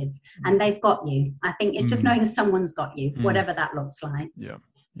that with, and they've got you. I think it's just knowing someone's got you, whatever that looks like. Yeah.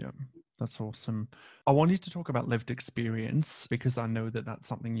 That's awesome. I wanted to talk about lived experience because I know that that's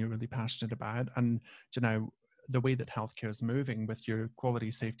something you're really passionate about. And, you know, the way that healthcare is moving with your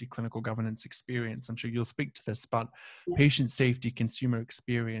quality, safety, clinical governance experience, I'm sure you'll speak to this, but patient safety, consumer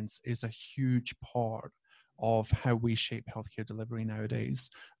experience is a huge part of how we shape healthcare delivery nowadays.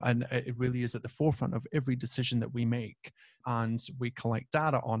 And it really is at the forefront of every decision that we make. And we collect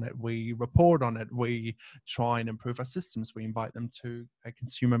data on it, we report on it, we try and improve our systems, we invite them to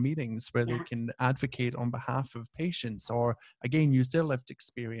consumer meetings where they can advocate on behalf of patients or, again, use their lived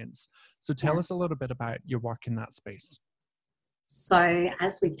experience. So tell us a little bit about your work in that space. So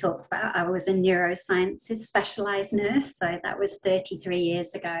as we've talked about, I was a neurosciences specialised nurse. So that was 33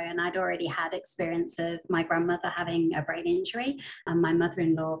 years ago. And I'd already had experience of my grandmother having a brain injury, and my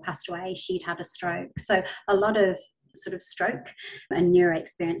mother-in-law passed away. She'd had a stroke. So a lot of sort of stroke and neuro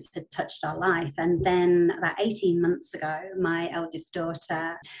experience had touched our life. And then about 18 months ago, my eldest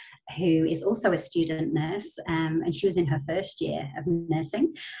daughter, who is also a student nurse, and she was in her first year of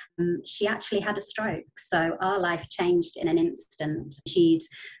nursing, she actually had a stroke. So our life changed in an instant. She'd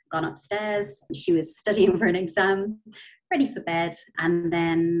gone upstairs, she was studying for an exam, ready for bed, and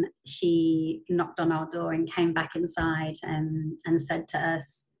then she knocked on our door and came back inside and said to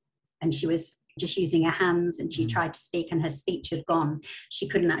us, and she was just using her hands, and she tried to speak and her speech had gone. She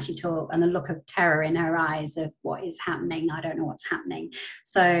couldn't actually talk, and the look of terror in her eyes of what is happening, I don't know what's happening.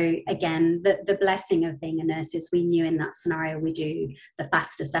 So again, the blessing of being a nurse is we knew in that scenario we do the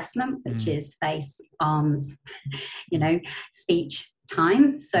FAST assessment, which is face, arms, you know, speech,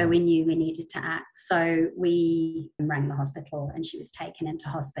 time. So we knew we needed to act. So we rang the hospital and she was taken into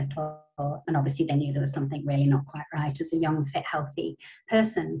hospital. And obviously they knew there was something really not quite right as a young, fit, healthy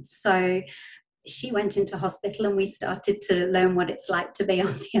person. So she went into hospital and we started to learn what it's like to be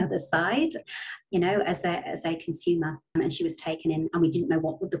on the other side, you know, as a consumer. And she was taken in, and we didn't know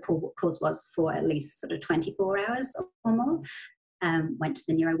what the cause was for at least sort of 24 hours or more. Went to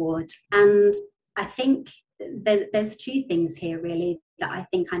the neuro ward. And I think there's two things here really that I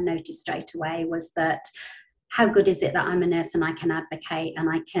think I noticed straight away was that how good is it that I'm a nurse and I can advocate and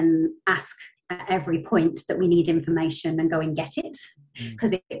I can ask at every point that we need information and go and get it,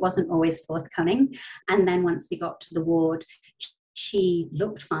 because it wasn't always forthcoming. And then once we got to the ward, she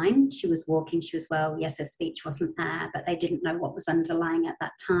looked fine, she was walking, she was well, yes, her speech wasn't there, but they didn't know what was underlying at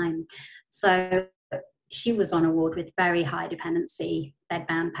that time. So she was on a ward with very high dependency,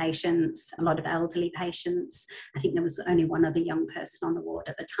 bedbound patients, a lot of elderly patients. I think there was only one other young person on the ward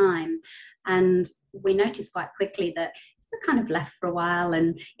at the time. And we noticed quite quickly that we kind of left for a while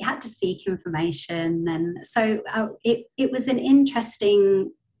and you had to seek information. And so it was an interesting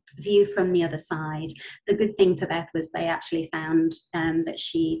view from the other side. The good thing for Beth was they actually found that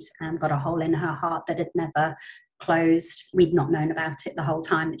she'd got a hole in her heart that had never closed. We'd not known about it the whole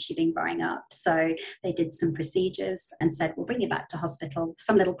time that she'd been growing up. So they did some procedures and said, we'll bring you back to hospital.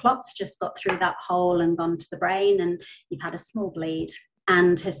 Some little clots just got through that hole and gone to the brain, and you've had a small bleed.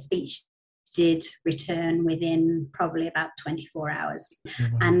 And her speech did return within probably about 24 hours. Wow.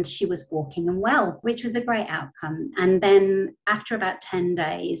 And she was walking and well, which was a great outcome. And then after about 10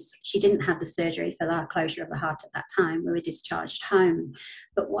 days, she didn't have the surgery for the closure of the heart at that time. We were discharged home.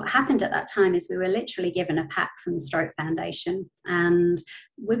 But what happened at that time is we were literally given a pack from the Stroke Foundation, and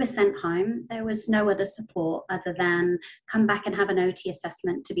we were sent home. There was no other support other than come back and have an OT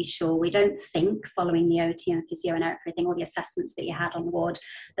assessment to be sure. We don't think, following the OT and physio and everything, all the assessments that you had on ward,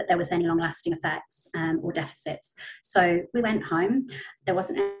 that there was any long-lasting effects or deficits. So we went home. There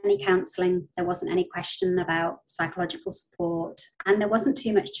wasn't any counselling. There wasn't any question about psychological support. And there wasn't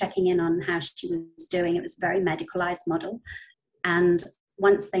too much checking in on how she was doing. It was a very medicalised model. And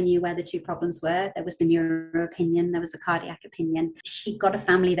once they knew where the two problems were, there was the neuro opinion, there was a cardiac opinion. She got a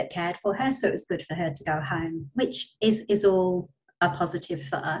family that cared for her, so it was good for her to go home, which is all a positive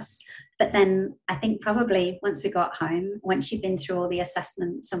for us. But then I think probably once we got home, once she'd been through all the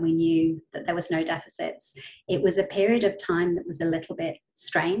assessments and we knew that there was no deficits, it was a period of time that was a little bit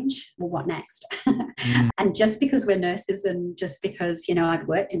strange. Well, what next? And just because we're nurses and just because, you know, I'd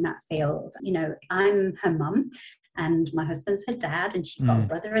worked in that field, you know, I'm her mum, and my husband's her dad, and she's got a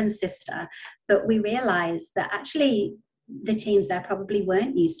brother and sister. But we realised that actually the teams there probably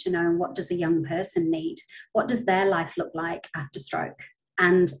weren't used to knowing, what does a young person need? What does their life look like after stroke?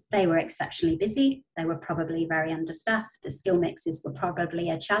 And they were exceptionally busy. They were probably very understaffed. The skill mixes were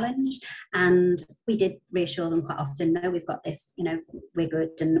probably a challenge. And we did reassure them quite often, no, we've got this, you know, we're good.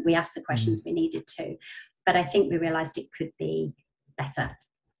 And we asked the questions we needed to. But I think we realised it could be better.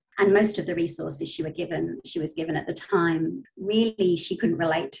 And most of the resources she was given at the time, really she couldn't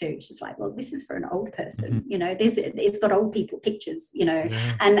relate to. She's like, well, this is for an old person, you know, it's got old people pictures, you know,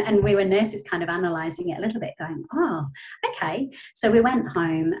 and we were nurses kind of analysing it a little bit, going, oh, okay. So we went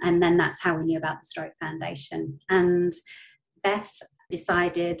home, and then that's how we knew about the Stroke Foundation. And Beth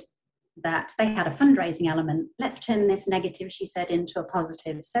decided that they had a fundraising element. Let's turn this negative, she said, into a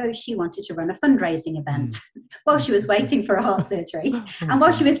positive. So she wanted to run a fundraising event while she was waiting for a heart surgery and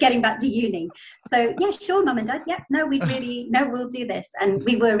while she was getting back to uni. So yeah, sure, mum and dad, yeah, no, we'll do this. And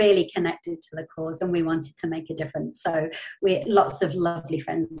we were really connected to the cause, and we wanted to make a difference. So we lots of lovely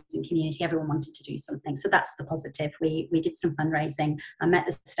friends in community, everyone wanted to do something. So that's the positive. We did some fundraising. I met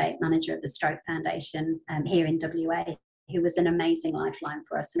the state manager of the Stroke Foundation here in WA, who was an amazing lifeline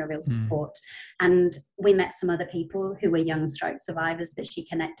for us and a real support. And we met some other people who were young stroke survivors that she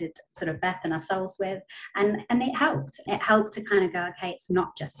connected sort of Beth and ourselves with. And it helped. It helped to kind of go, okay, it's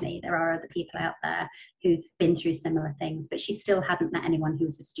not just me. There are other people out there who've been through similar things, but she still hadn't met anyone who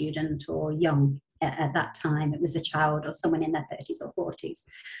was a student or young at that time. It was a child or someone in their 30s or 40s.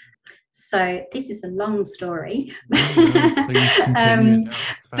 So this is a long story, Please continue.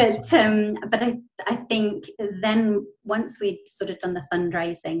 but I think then once we'd sort of done the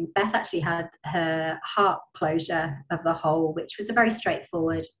fundraising, Beth actually had her heart closure of the whole, which was a very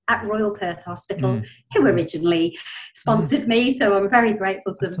straightforward at Royal Perth Hospital, who originally sponsored me. So I'm very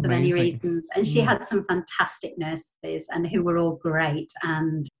grateful to them for many reasons. And she had some fantastic nurses and who were all great.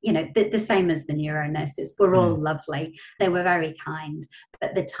 And, you know, the same as the neuro nurses were all lovely. They were very kind,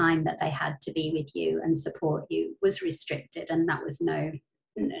 but the time that they had to be with you and support you was restricted, and that was no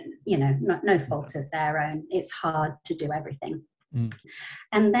fault of their own. It's hard to do everything.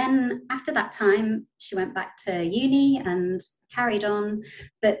 And then after that time, she went back to uni and carried on,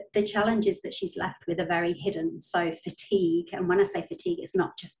 but the challenges that she's left with are very hidden. So fatigue, and when I say fatigue, it's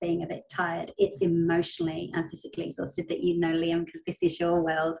not just being a bit tired, it's emotionally and physically exhausted, that you know, Liam, because this is your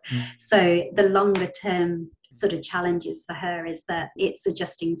world. So the longer term sort of challenges for her is that it's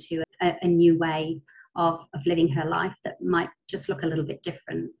adjusting to a new way of living her life that might just look a little bit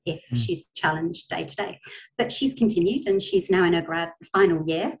different if she's challenged day to day. But she's continued, and she's now in her grad final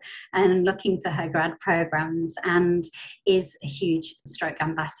year and looking for her grad programs, and is a huge stroke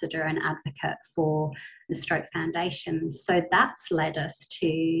ambassador and advocate for the Stroke Foundation. So that's led us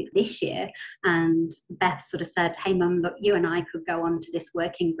to this year, and Beth sort of said, hey mum, look, you and I could go on to this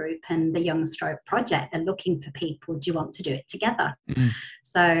working group and the Young Stroke Project, they're looking for people, do you want to do it together?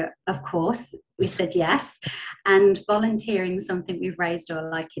 So of course we said yes, and volunteering, something we've raised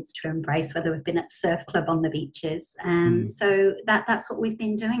all our kids to embrace, whether we've been at surf club on the beaches. So that's what we've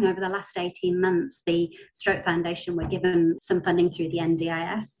been doing over the last 18 months. The Stroke Foundation were given some funding through the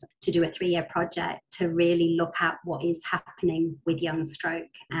NDIS to do a 3-year project to really look at what is happening with young stroke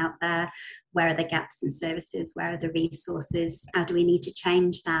out there. Where are the gaps in services? Where are the resources? How do we need to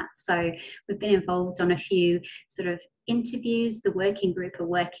change that? So we've been involved on a few sort of interviews. The working group are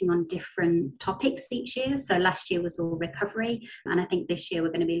working on different topics each year. So last year was all recovery, and I think this year we're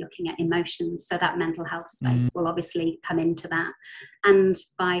going to be looking at emotions. So that mental health space will obviously come into that. And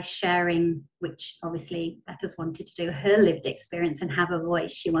by sharing, which obviously Beth has wanted to do, her lived experience and have a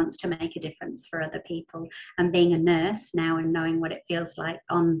voice, she wants to make a difference for other people. And being a nurse now and knowing what it feels like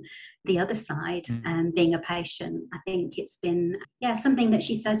on the other side and being a patient, I think it's been something that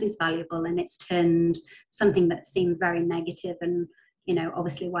she says is valuable, and it's turned something that seemed very negative and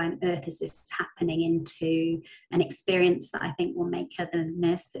obviously why on earth is this happening, into an experience that I think will make her the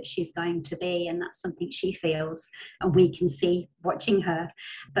nurse that she's going to be. And that's something she feels and we can see watching her.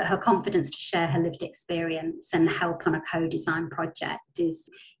 But her confidence to share her lived experience and help on a co-design project is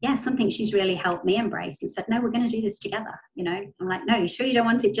something she's really helped me embrace, and said, no, we're going to do this together. I'm like, no, you sure you don't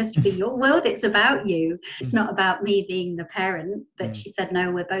want it just to be your world? It's about you. It's not about me being the parent. But she said,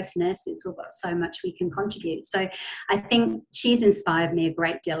 no, we're both nurses, we've got so much we can contribute. So I think she's inspired me a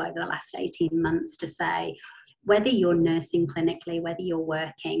great deal over the last 18 months to say, whether you're nursing clinically, whether you're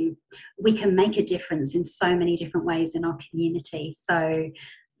working, we can make a difference in so many different ways in our community. So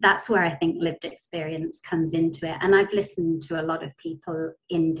that's where I think lived experience comes into it. And I've listened to a lot of people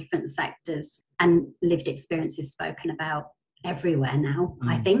in different sectors, and lived experience is spoken about everywhere now,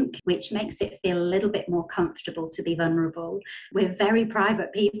 I think, which makes it feel a little bit more comfortable to be vulnerable. We're very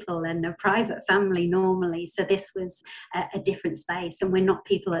private people and a private family normally, so this was a different space, and we're not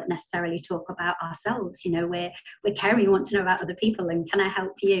people that necessarily talk about ourselves. We're caring, we want to know about other people, and can I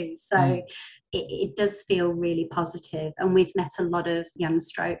help you? So it does feel really positive, and we've met a lot of young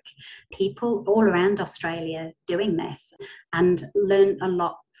stroke people all around Australia doing this, and learned a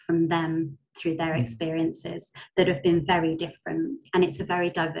lot from them through their experiences that have been very different. And it's a very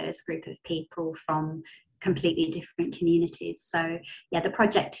diverse group of people from completely different communities. So the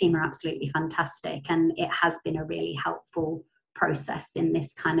project team are absolutely fantastic, and it has been a really helpful process in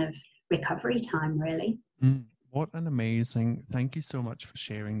this kind of recovery time, really. What an amazing, thank you so much for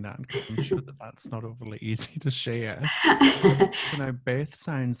sharing that, because I'm sure that's not overly easy to share. Beth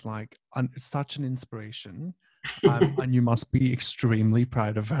sounds like such an inspiration, and you must be extremely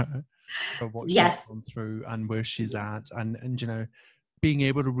proud of her for what she's gone through and where she's at, and being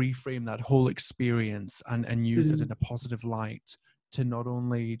able to reframe that whole experience and use it in a positive light to not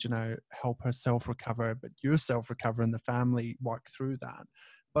only help herself recover, but yourself recover and the family work through that,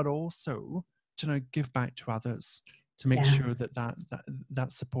 but also give back to others to make sure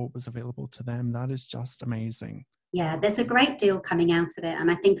that support was available to them. That is just amazing. Yeah, there's a great deal coming out of it. And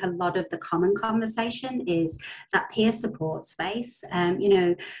I think a lot of the common conversation is that peer support space.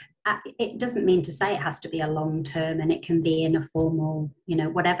 It doesn't mean to say it has to be a long term, and it can be in a formal,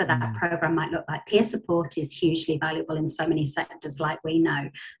 whatever that program might look like. Peer support is hugely valuable in so many sectors, like we know.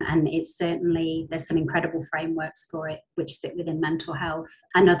 And it's certainly, there's some incredible frameworks for it, which sit within mental health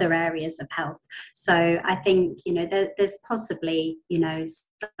and other areas of health. So I think, there's possibly,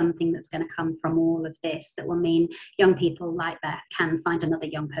 something that's going to come from all of this that will mean young people like Beth can find another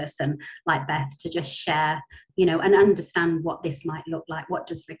young person like Beth to just share, and understand what this might look like. What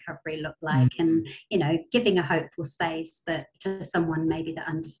does recovery look like? And, giving a hopeful space, but to someone maybe that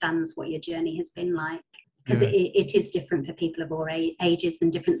understands what your journey has been like, because it is different for people of all ages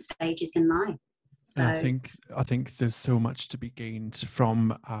and different stages in life. So I think there's so much to be gained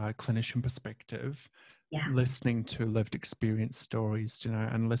from a clinician perspective. Listening to lived experience stories,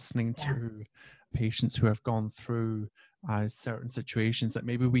 and listening to patients who have gone through certain situations that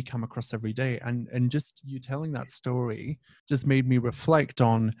maybe we come across every day. And just you telling that story just made me reflect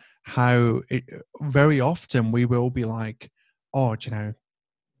on how very often we will be like, oh,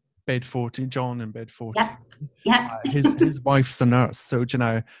 bed 14, John in bed 14. His wife's a nurse, so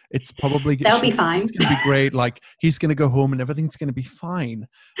it's probably they'll be fine. It's going to be great. Like, he's going to go home and everything's going to be fine.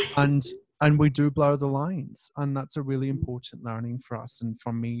 And we do blur the lines, and that's a really important learning for us and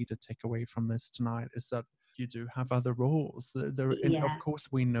for me to take away from this tonight, is that you do have other roles. Of course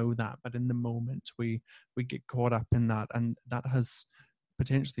we know that, but in the moment we get caught up in that, and that has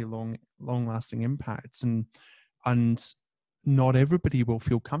potentially long-lasting impacts. And not everybody will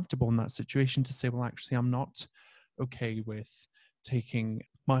feel comfortable in that situation to say, well, actually, I'm not okay with taking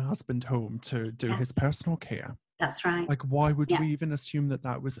my husband home to do his personal care. That's right. Like, why would we even assume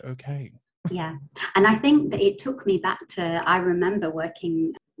that was okay? Yeah. And I think that it took me back to, I remember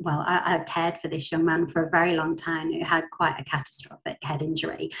working well, I cared for this young man for a very long time who had quite a catastrophic head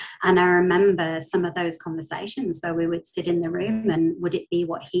injury. And I remember some of those conversations where we would sit in the room and would it be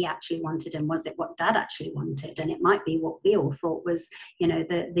what he actually wanted and was it what dad actually wanted? And it might be what we all thought was,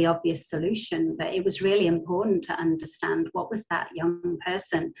 the obvious solution. But it was really important to understand what was that young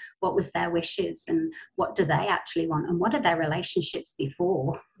person, what was their wishes and what do they actually want and what are their relationships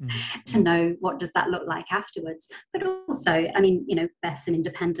before to know what does that look like afterwards. But also, I mean, Beth's an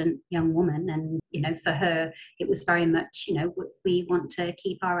independent young woman and for her it was very much we want to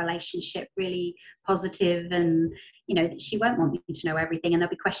keep our relationship really positive and she won't want me to know everything and there'll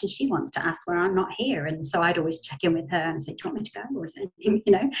be questions she wants to ask where I'm not here, and so I'd always check in with her and say, do you want me to go or is there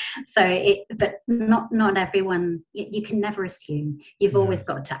anything, so but not everyone, you can never assume, you've always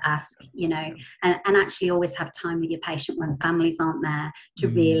got to ask, and actually always have time with your patient when families aren't there to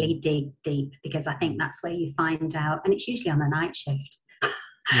really dig deep, because I think that's where you find out, and it's usually on a night shift.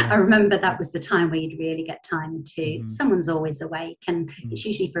 I remember that was the time where you'd really get time to, someone's always awake and it's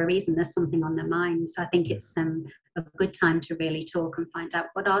usually for a reason, there's something on their mind. So I think it's a good time to really talk and find out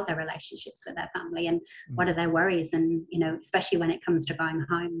what are their relationships with their family and what are their worries. And, especially when it comes to going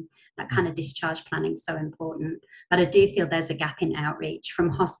home, that kind of discharge planning is so important. But I do feel there's a gap in outreach from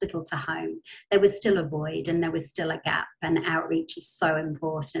hospital to home. There was still a void and there was still a gap, and outreach is so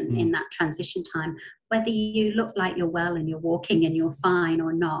important in that transition time. Whether you look like you're well and you're walking and you're fine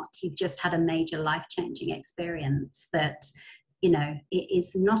or not, you've just had a major life-changing experience that, it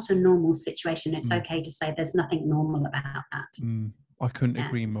is not a normal situation. It's okay to say there's nothing normal about that. I couldn't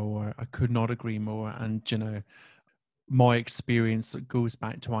agree more. I could not agree more. And, my experience goes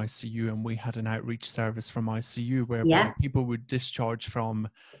back to ICU, and we had an outreach service from ICU where people would discharge from,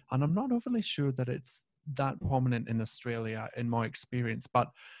 and I'm not overly sure that it's that prominent in Australia in my experience, but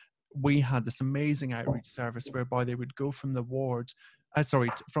we had this amazing outreach service whereby they would go from the ward,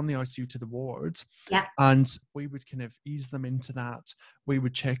 from the ICU to the ward, and we would kind of ease them into that. We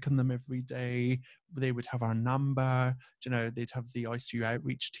would check on them every day. They would have our number, they'd have the ICU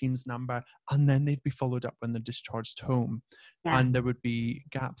outreach team's number, and then they'd be followed up when they're discharged home. And there would be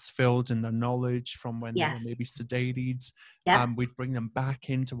gaps filled in their knowledge from when they were maybe sedated. We'd bring them back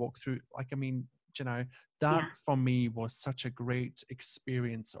in to walk through, that for me was such a great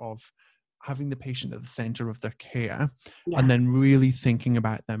experience of having the patient at the center of their care and then really thinking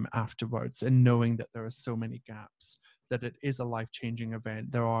about them afterwards and knowing that there are so many gaps, that it is a life-changing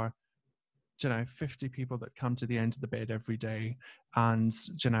event. There are 50 people that come to the end of the bed every day, and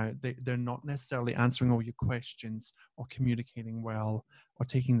they're not necessarily answering all your questions or communicating well or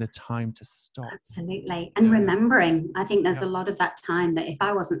taking the time to stop. Absolutely. And remembering, I think there's a lot of that time that if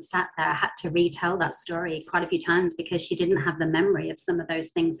I wasn't sat there, I had to retell that story quite a few times because she didn't have the memory of some of those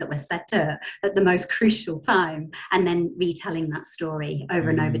things that were said to her at the most crucial time, and then retelling that story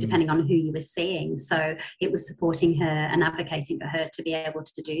over and over depending on who you were seeing. So it was supporting her and advocating for her to be able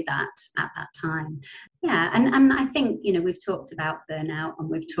to do that at that time. And I think, we've talked about burnout and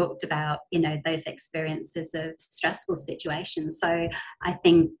we've talked about, those experiences of stressful situations. So I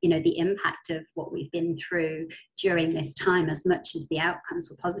think, the impact of what we've been through during this time, as much as the outcomes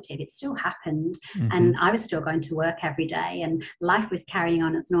were positive, it still happened. And I was still going to work every day and life was carrying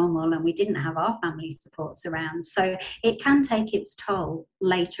on as normal, and we didn't have our family supports around. So it can take its toll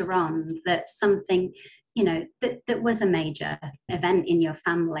later on that something that was a major event in your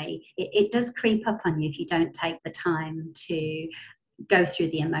family, it does creep up on you if you don't take the time to go through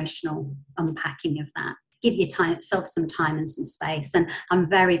the emotional unpacking of that. Give yourself some time and some space. And I'm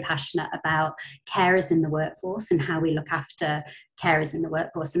very passionate about carers in the workforce and how we look after carers in the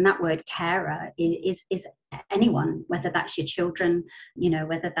workforce. And that word carer is anyone, whether that's your children,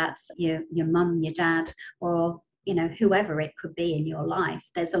 whether that's your mum, your dad, or whoever it could be in your life.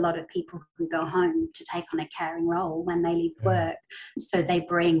 There's a lot of people who go home to take on a caring role when they leave work. So they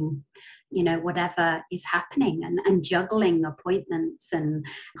bring, whatever is happening and juggling appointments and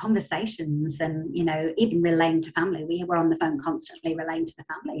conversations and, even relaying to family. We were on the phone constantly relaying to the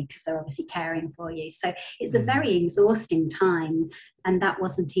family because they're obviously caring for you. So it's a very exhausting time. And that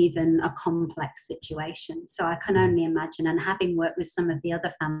wasn't even a complex situation. So I can only imagine, and having worked with some of the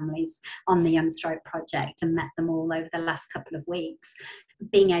other families on the Young Stroke Project and met them all over the last couple of weeks,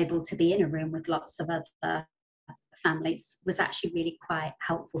 being able to be in a room with lots of other families was actually really quite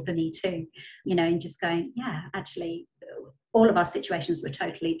helpful for me too, and just going, actually all of our situations were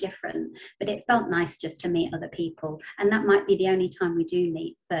totally different, but it felt nice just to meet other people. And that might be the only time we do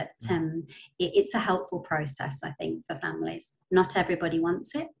meet, but it's a helpful process, I think, for families. Not everybody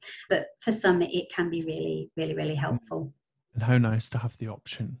wants it, but for some it can be really, really, really helpful. And how nice to have the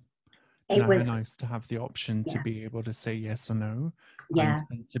option It how was, nice to have the option to yeah, be able to say yes or no, yeah,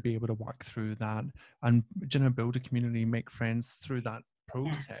 and to be able to work through that, and build a community, make friends through that yeah.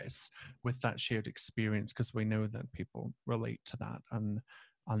 process with that shared experience, because we know that people relate to that, and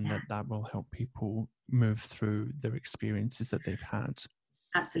Yeah. that will help people move through their experiences that they've had.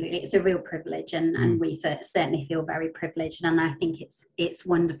 Absolutely, it's a real privilege, and we certainly feel very privileged. And I think it's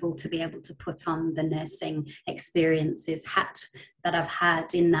wonderful to be able to put on the nursing experiences hat that I've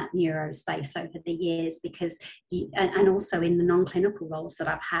had in that neuro space over the years, because and also in the non-clinical roles that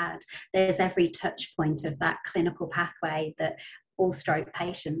I've had, there's every touch point of that clinical pathway that all stroke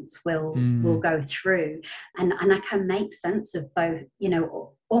patients will go through, and I can make sense of both,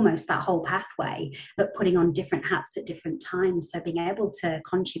 almost that whole pathway, but putting on different hats at different times. So being able to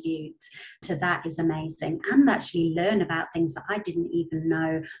contribute to that is amazing, and actually learn about things that I didn't even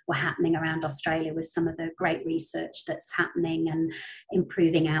know were happening around Australia, with some of the great research that's happening and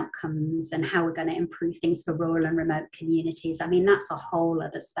improving outcomes, and how we're going to improve things for rural and remote communities. I mean, that's a whole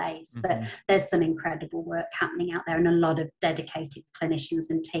other space, but there's some incredible work happening out there, and a lot of dedicated clinicians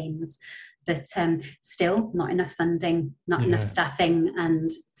and teams, but still not enough funding, not enough staffing, and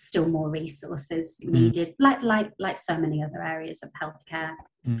still more resources needed, like so many other areas of healthcare.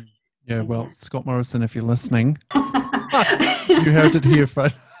 Yeah, so, well, Scott Morrison, if you're listening, you heard it here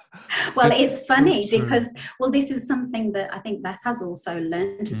first. Well, it's funny because, this is something that I think Beth has also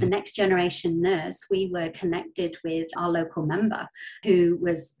learned. As a next generation nurse, we were connected with our local member who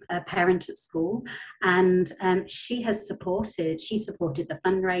was a parent at school, and she supported the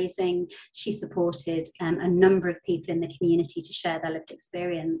fundraising. She supported a number of people in the community to share their lived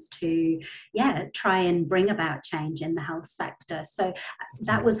experience, to try and bring about change in the health sector. So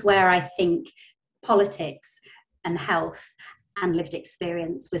that was where I think politics and health and lived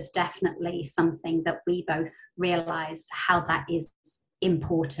experience was definitely something that we both realised how that is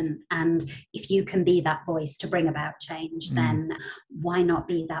important. And if you can be that voice to bring about change, then why not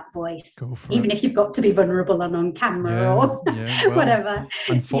be that voice, even if you've got to be vulnerable and on camera or whatever.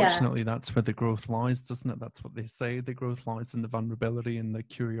 Unfortunately, that's where the growth lies, doesn't it? That's what they say. The growth lies in the vulnerability and the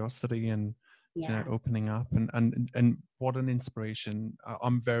curiosity, and opening up, and what an inspiration.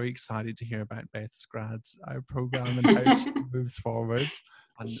 I'm very excited to hear about Beth's grad program and how she moves forward.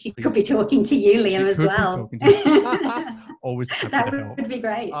 And she could be talking to you, Liam, as well. Always happy that to help. Would be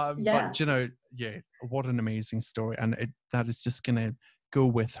great. But what an amazing story, and that is just going to go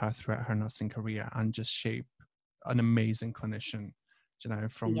with her throughout her nursing career and just shape an amazing clinician,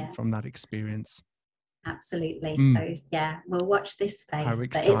 from that experience. Absolutely. So we'll watch this space,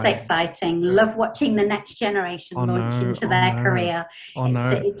 but it's exciting. Love watching the next generation launch into their career.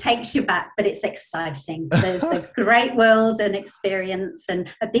 It takes you back, but it's exciting. There's a great world and experience, and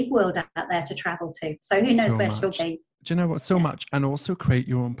a big world out there to travel to. So who knows where she'll be. Do you know what? So much, and also create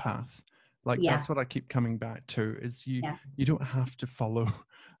your own path. That's what I keep coming back to, is you don't have to follow.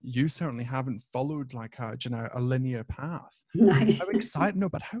 You certainly haven't followed a linear path. No. How exciting.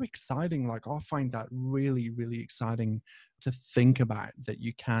 I find that really, really exciting to think about, that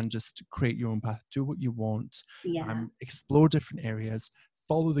you can just create your own path, do what you want, explore different areas,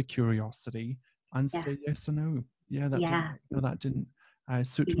 follow the curiosity, and say yes or no. That didn't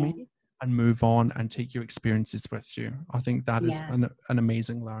suit me, and move on and take your experiences with you. I think that is an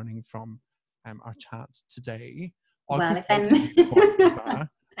amazing learning from our chat today.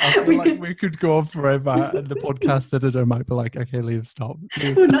 I feel like we could go on forever, and the podcast editor might be like, okay, Liam, stop.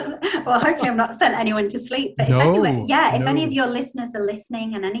 Well, hopefully I'm not sent anyone to sleep. But if any of your listeners are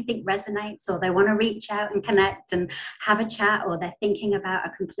listening and anything resonates, or they want to reach out and connect and have a chat, or they're thinking about a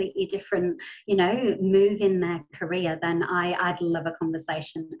completely different, move in their career, then I'd love a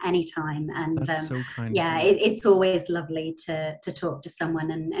conversation anytime. And that's so kind. It's always lovely to talk to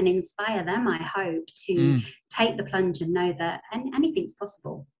someone and inspire them, I hope, to take the plunge and know that anything's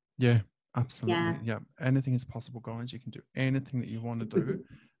possible. Yeah, absolutely. Yeah, anything is possible, guys. You can do anything that you want to do,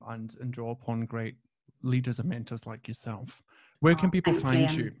 and draw upon great leaders and mentors like yourself. Where can people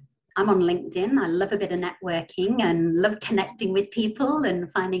find you? I'm on LinkedIn. I love a bit of networking and love connecting with people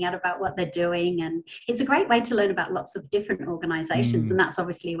and finding out about what they're doing. And it's a great way to learn about lots of different organizations. And that's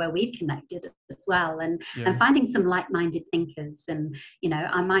obviously where we've connected as well. And finding some like-minded thinkers. And,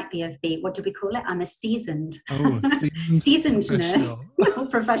 I might be of the, what do we call it? I'm a seasoned nurse,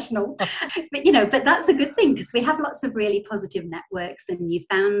 professional. But that's a good thing, because we have lots of really positive networks, and you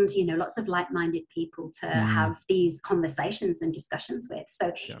found, lots of like-minded people to have these conversations and discussions with.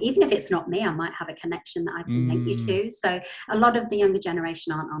 So even if it's not me, I might have a connection that I can link you to. So a lot of the younger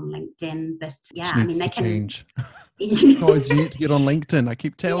generation aren't on LinkedIn, but they can change. Guys, you need to get on LinkedIn. I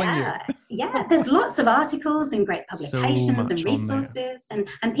keep telling you. Yeah, there's lots of articles and great publications and resources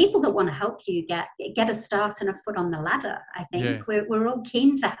and people that want to help you get a start and a foot on the ladder. I think we're all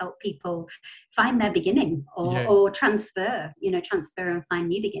keen to help people find their beginning or transfer and find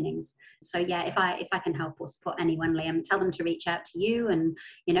new beginnings. So yeah, if I can help or support anyone, Liam, tell them to reach out to you, and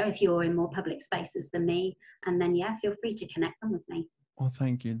if you're in more public spaces than me, and then feel free to connect them with me. Oh,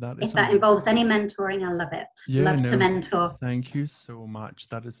 thank you. If that involves any mentoring, I love it. Love to mentor. Thank you so much.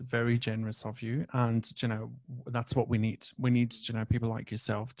 That is very generous of you. And, that's what we need. We need, people like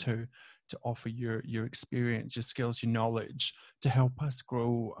yourself to offer your experience, your skills, your knowledge to help us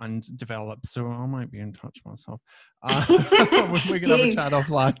grow and develop. So I might be in touch myself. We're going to have a chat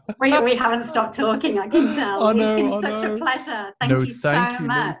offline. we haven't stopped talking, I can tell. It's been such a pleasure. Thank you so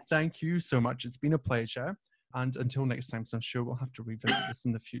much. Thank you so much. It's been a pleasure. And until next time, so I'm sure we'll have to revisit this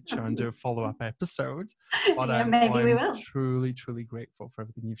in the future and do a follow-up episode. But maybe we will. Truly, truly grateful for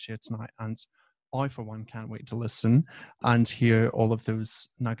everything you've shared tonight. And I, for one, can't wait to listen and hear all of those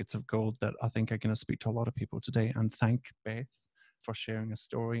nuggets of gold that I think are going to speak to a lot of people today. And thank Beth for sharing a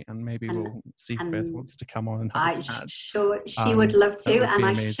story, and maybe we'll see if Beth wants to come on and have a chat. Sure, she would love to, and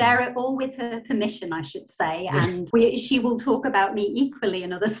I share it all with her permission, I should say, and she will talk about me equally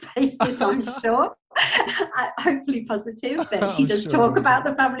in other spaces, I'm sure. Hopefully positive, but she does talk about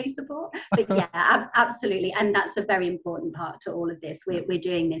the family support. But yeah, absolutely, and that's a very important part to all of this. We're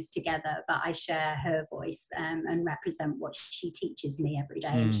doing this together, but I share her voice and represent what she teaches me every day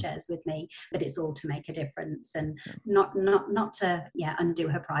and shares with me. But it's all to make a difference, and not to undo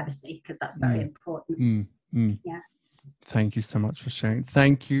her privacy, because that's very important. Yeah. Thank you so much for sharing.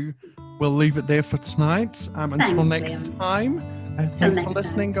 Thank you. We'll leave it there for tonight. Until next time. Thanks for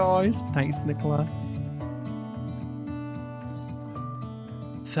listening, guys. Thanks, Nichola.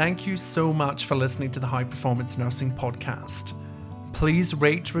 Thank you so much for listening to the High Performance Nursing Podcast. Please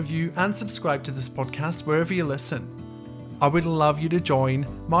rate, review, and subscribe to this podcast wherever you listen. I would love you to join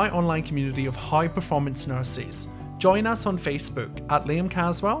my online community of high performance nurses. Join us on Facebook at Liam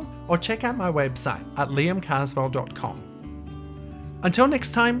Caswell, or check out my website at liamcaswell.com. Until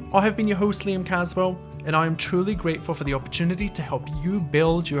next time, I have been your host, Liam Caswell, and I am truly grateful for the opportunity to help you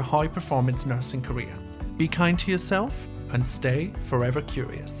build your high performance nursing career. Be kind to yourself and stay forever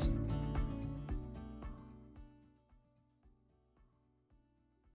curious.